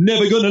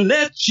 never gonna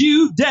let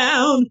you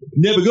down,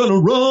 never gonna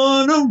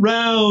run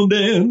around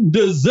and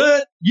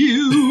desert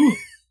you.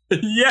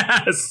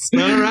 Yes.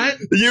 All right.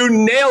 You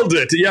nailed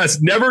it. Yes.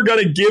 Never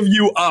Gonna Give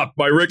You Up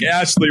by Rick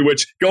Astley,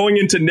 which going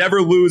into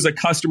Never Lose a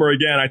Customer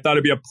Again, I thought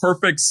it'd be a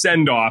perfect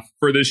send-off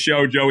for this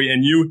show, Joey,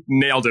 and you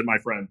nailed it, my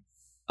friend.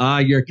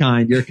 You're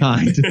kind. You're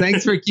kind.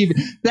 Thanks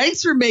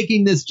for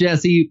making this,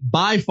 Jesse,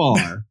 by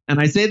far. And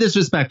I say this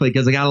respectfully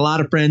because I got a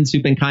lot of friends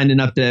who've been kind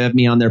enough to have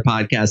me on their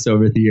podcast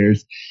over the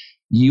years.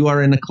 You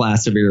are in a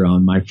class of your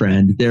own, my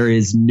friend. There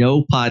is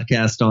no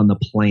podcast on the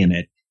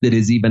planet that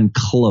is even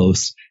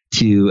close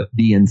to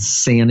the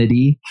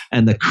insanity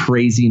and the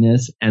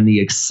craziness and the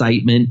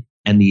excitement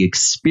and the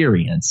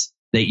experience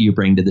that you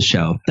bring to the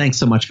show. Thanks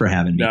so much for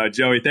having me. No,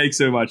 Joey, thanks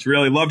so much.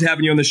 Really loved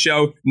having you on the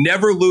show.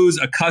 Never lose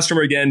a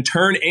customer again.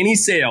 Turn any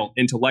sale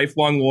into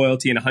lifelong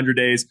loyalty in 100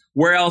 days.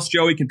 Where else,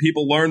 Joey, can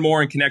people learn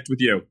more and connect with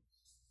you?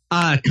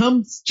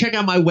 Come check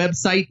out my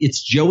website.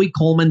 It's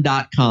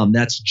joeycoleman.com.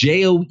 That's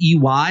Joey,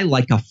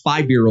 like a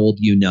 5-year-old,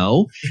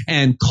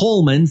 and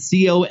Coleman,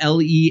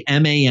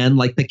 Coleman,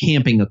 like the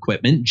camping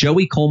equipment,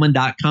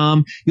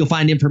 joeycoleman.com. You'll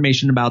find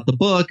information about the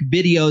book,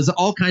 videos,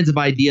 all kinds of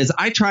ideas.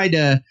 I try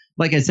to,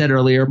 like I said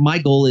earlier, my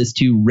goal is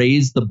to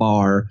raise the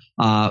bar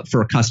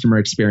for a customer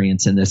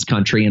experience in this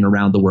country and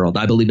around the world.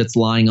 I believe it's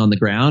lying on the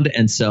ground.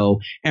 And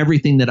so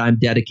everything that I'm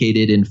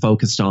dedicated and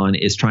focused on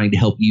is trying to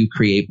help you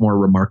create more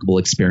remarkable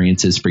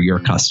experiences for your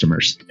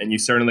customers. And you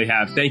certainly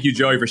have. Thank you,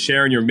 Joey, for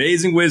sharing your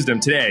amazing wisdom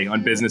today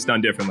on Business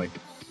Done Differently.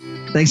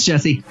 Thanks,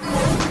 Jesse.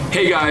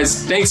 Hey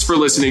guys, thanks for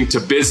listening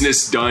to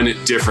Business Done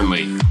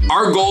Differently.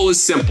 Our goal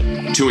is simple: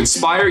 to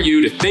inspire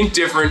you to think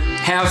different,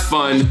 have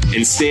fun,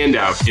 and stand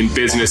out in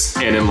business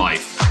and in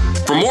life.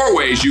 For more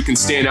ways you can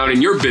stand out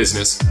in your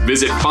business,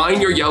 visit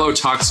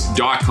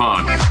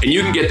findyouryellowtux.com, and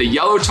you can get the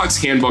Yellow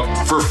Tux Handbook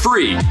for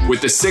free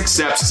with the 6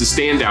 steps to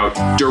stand out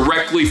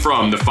directly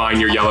from the Find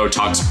Your Yellow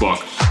Tux book.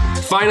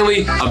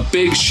 Finally, a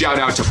big shout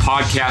out to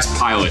Podcast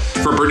Pilot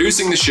for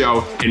producing the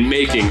show and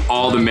making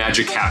all the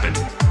magic happen.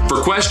 For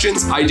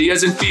questions,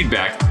 ideas, and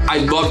feedback,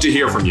 I'd love to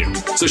hear from you.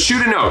 So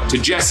shoot a note to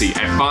Jesse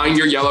at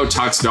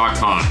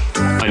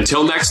findyouryellowtux.com.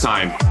 Until next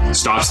time,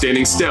 stop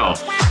standing still,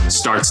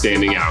 start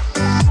standing out.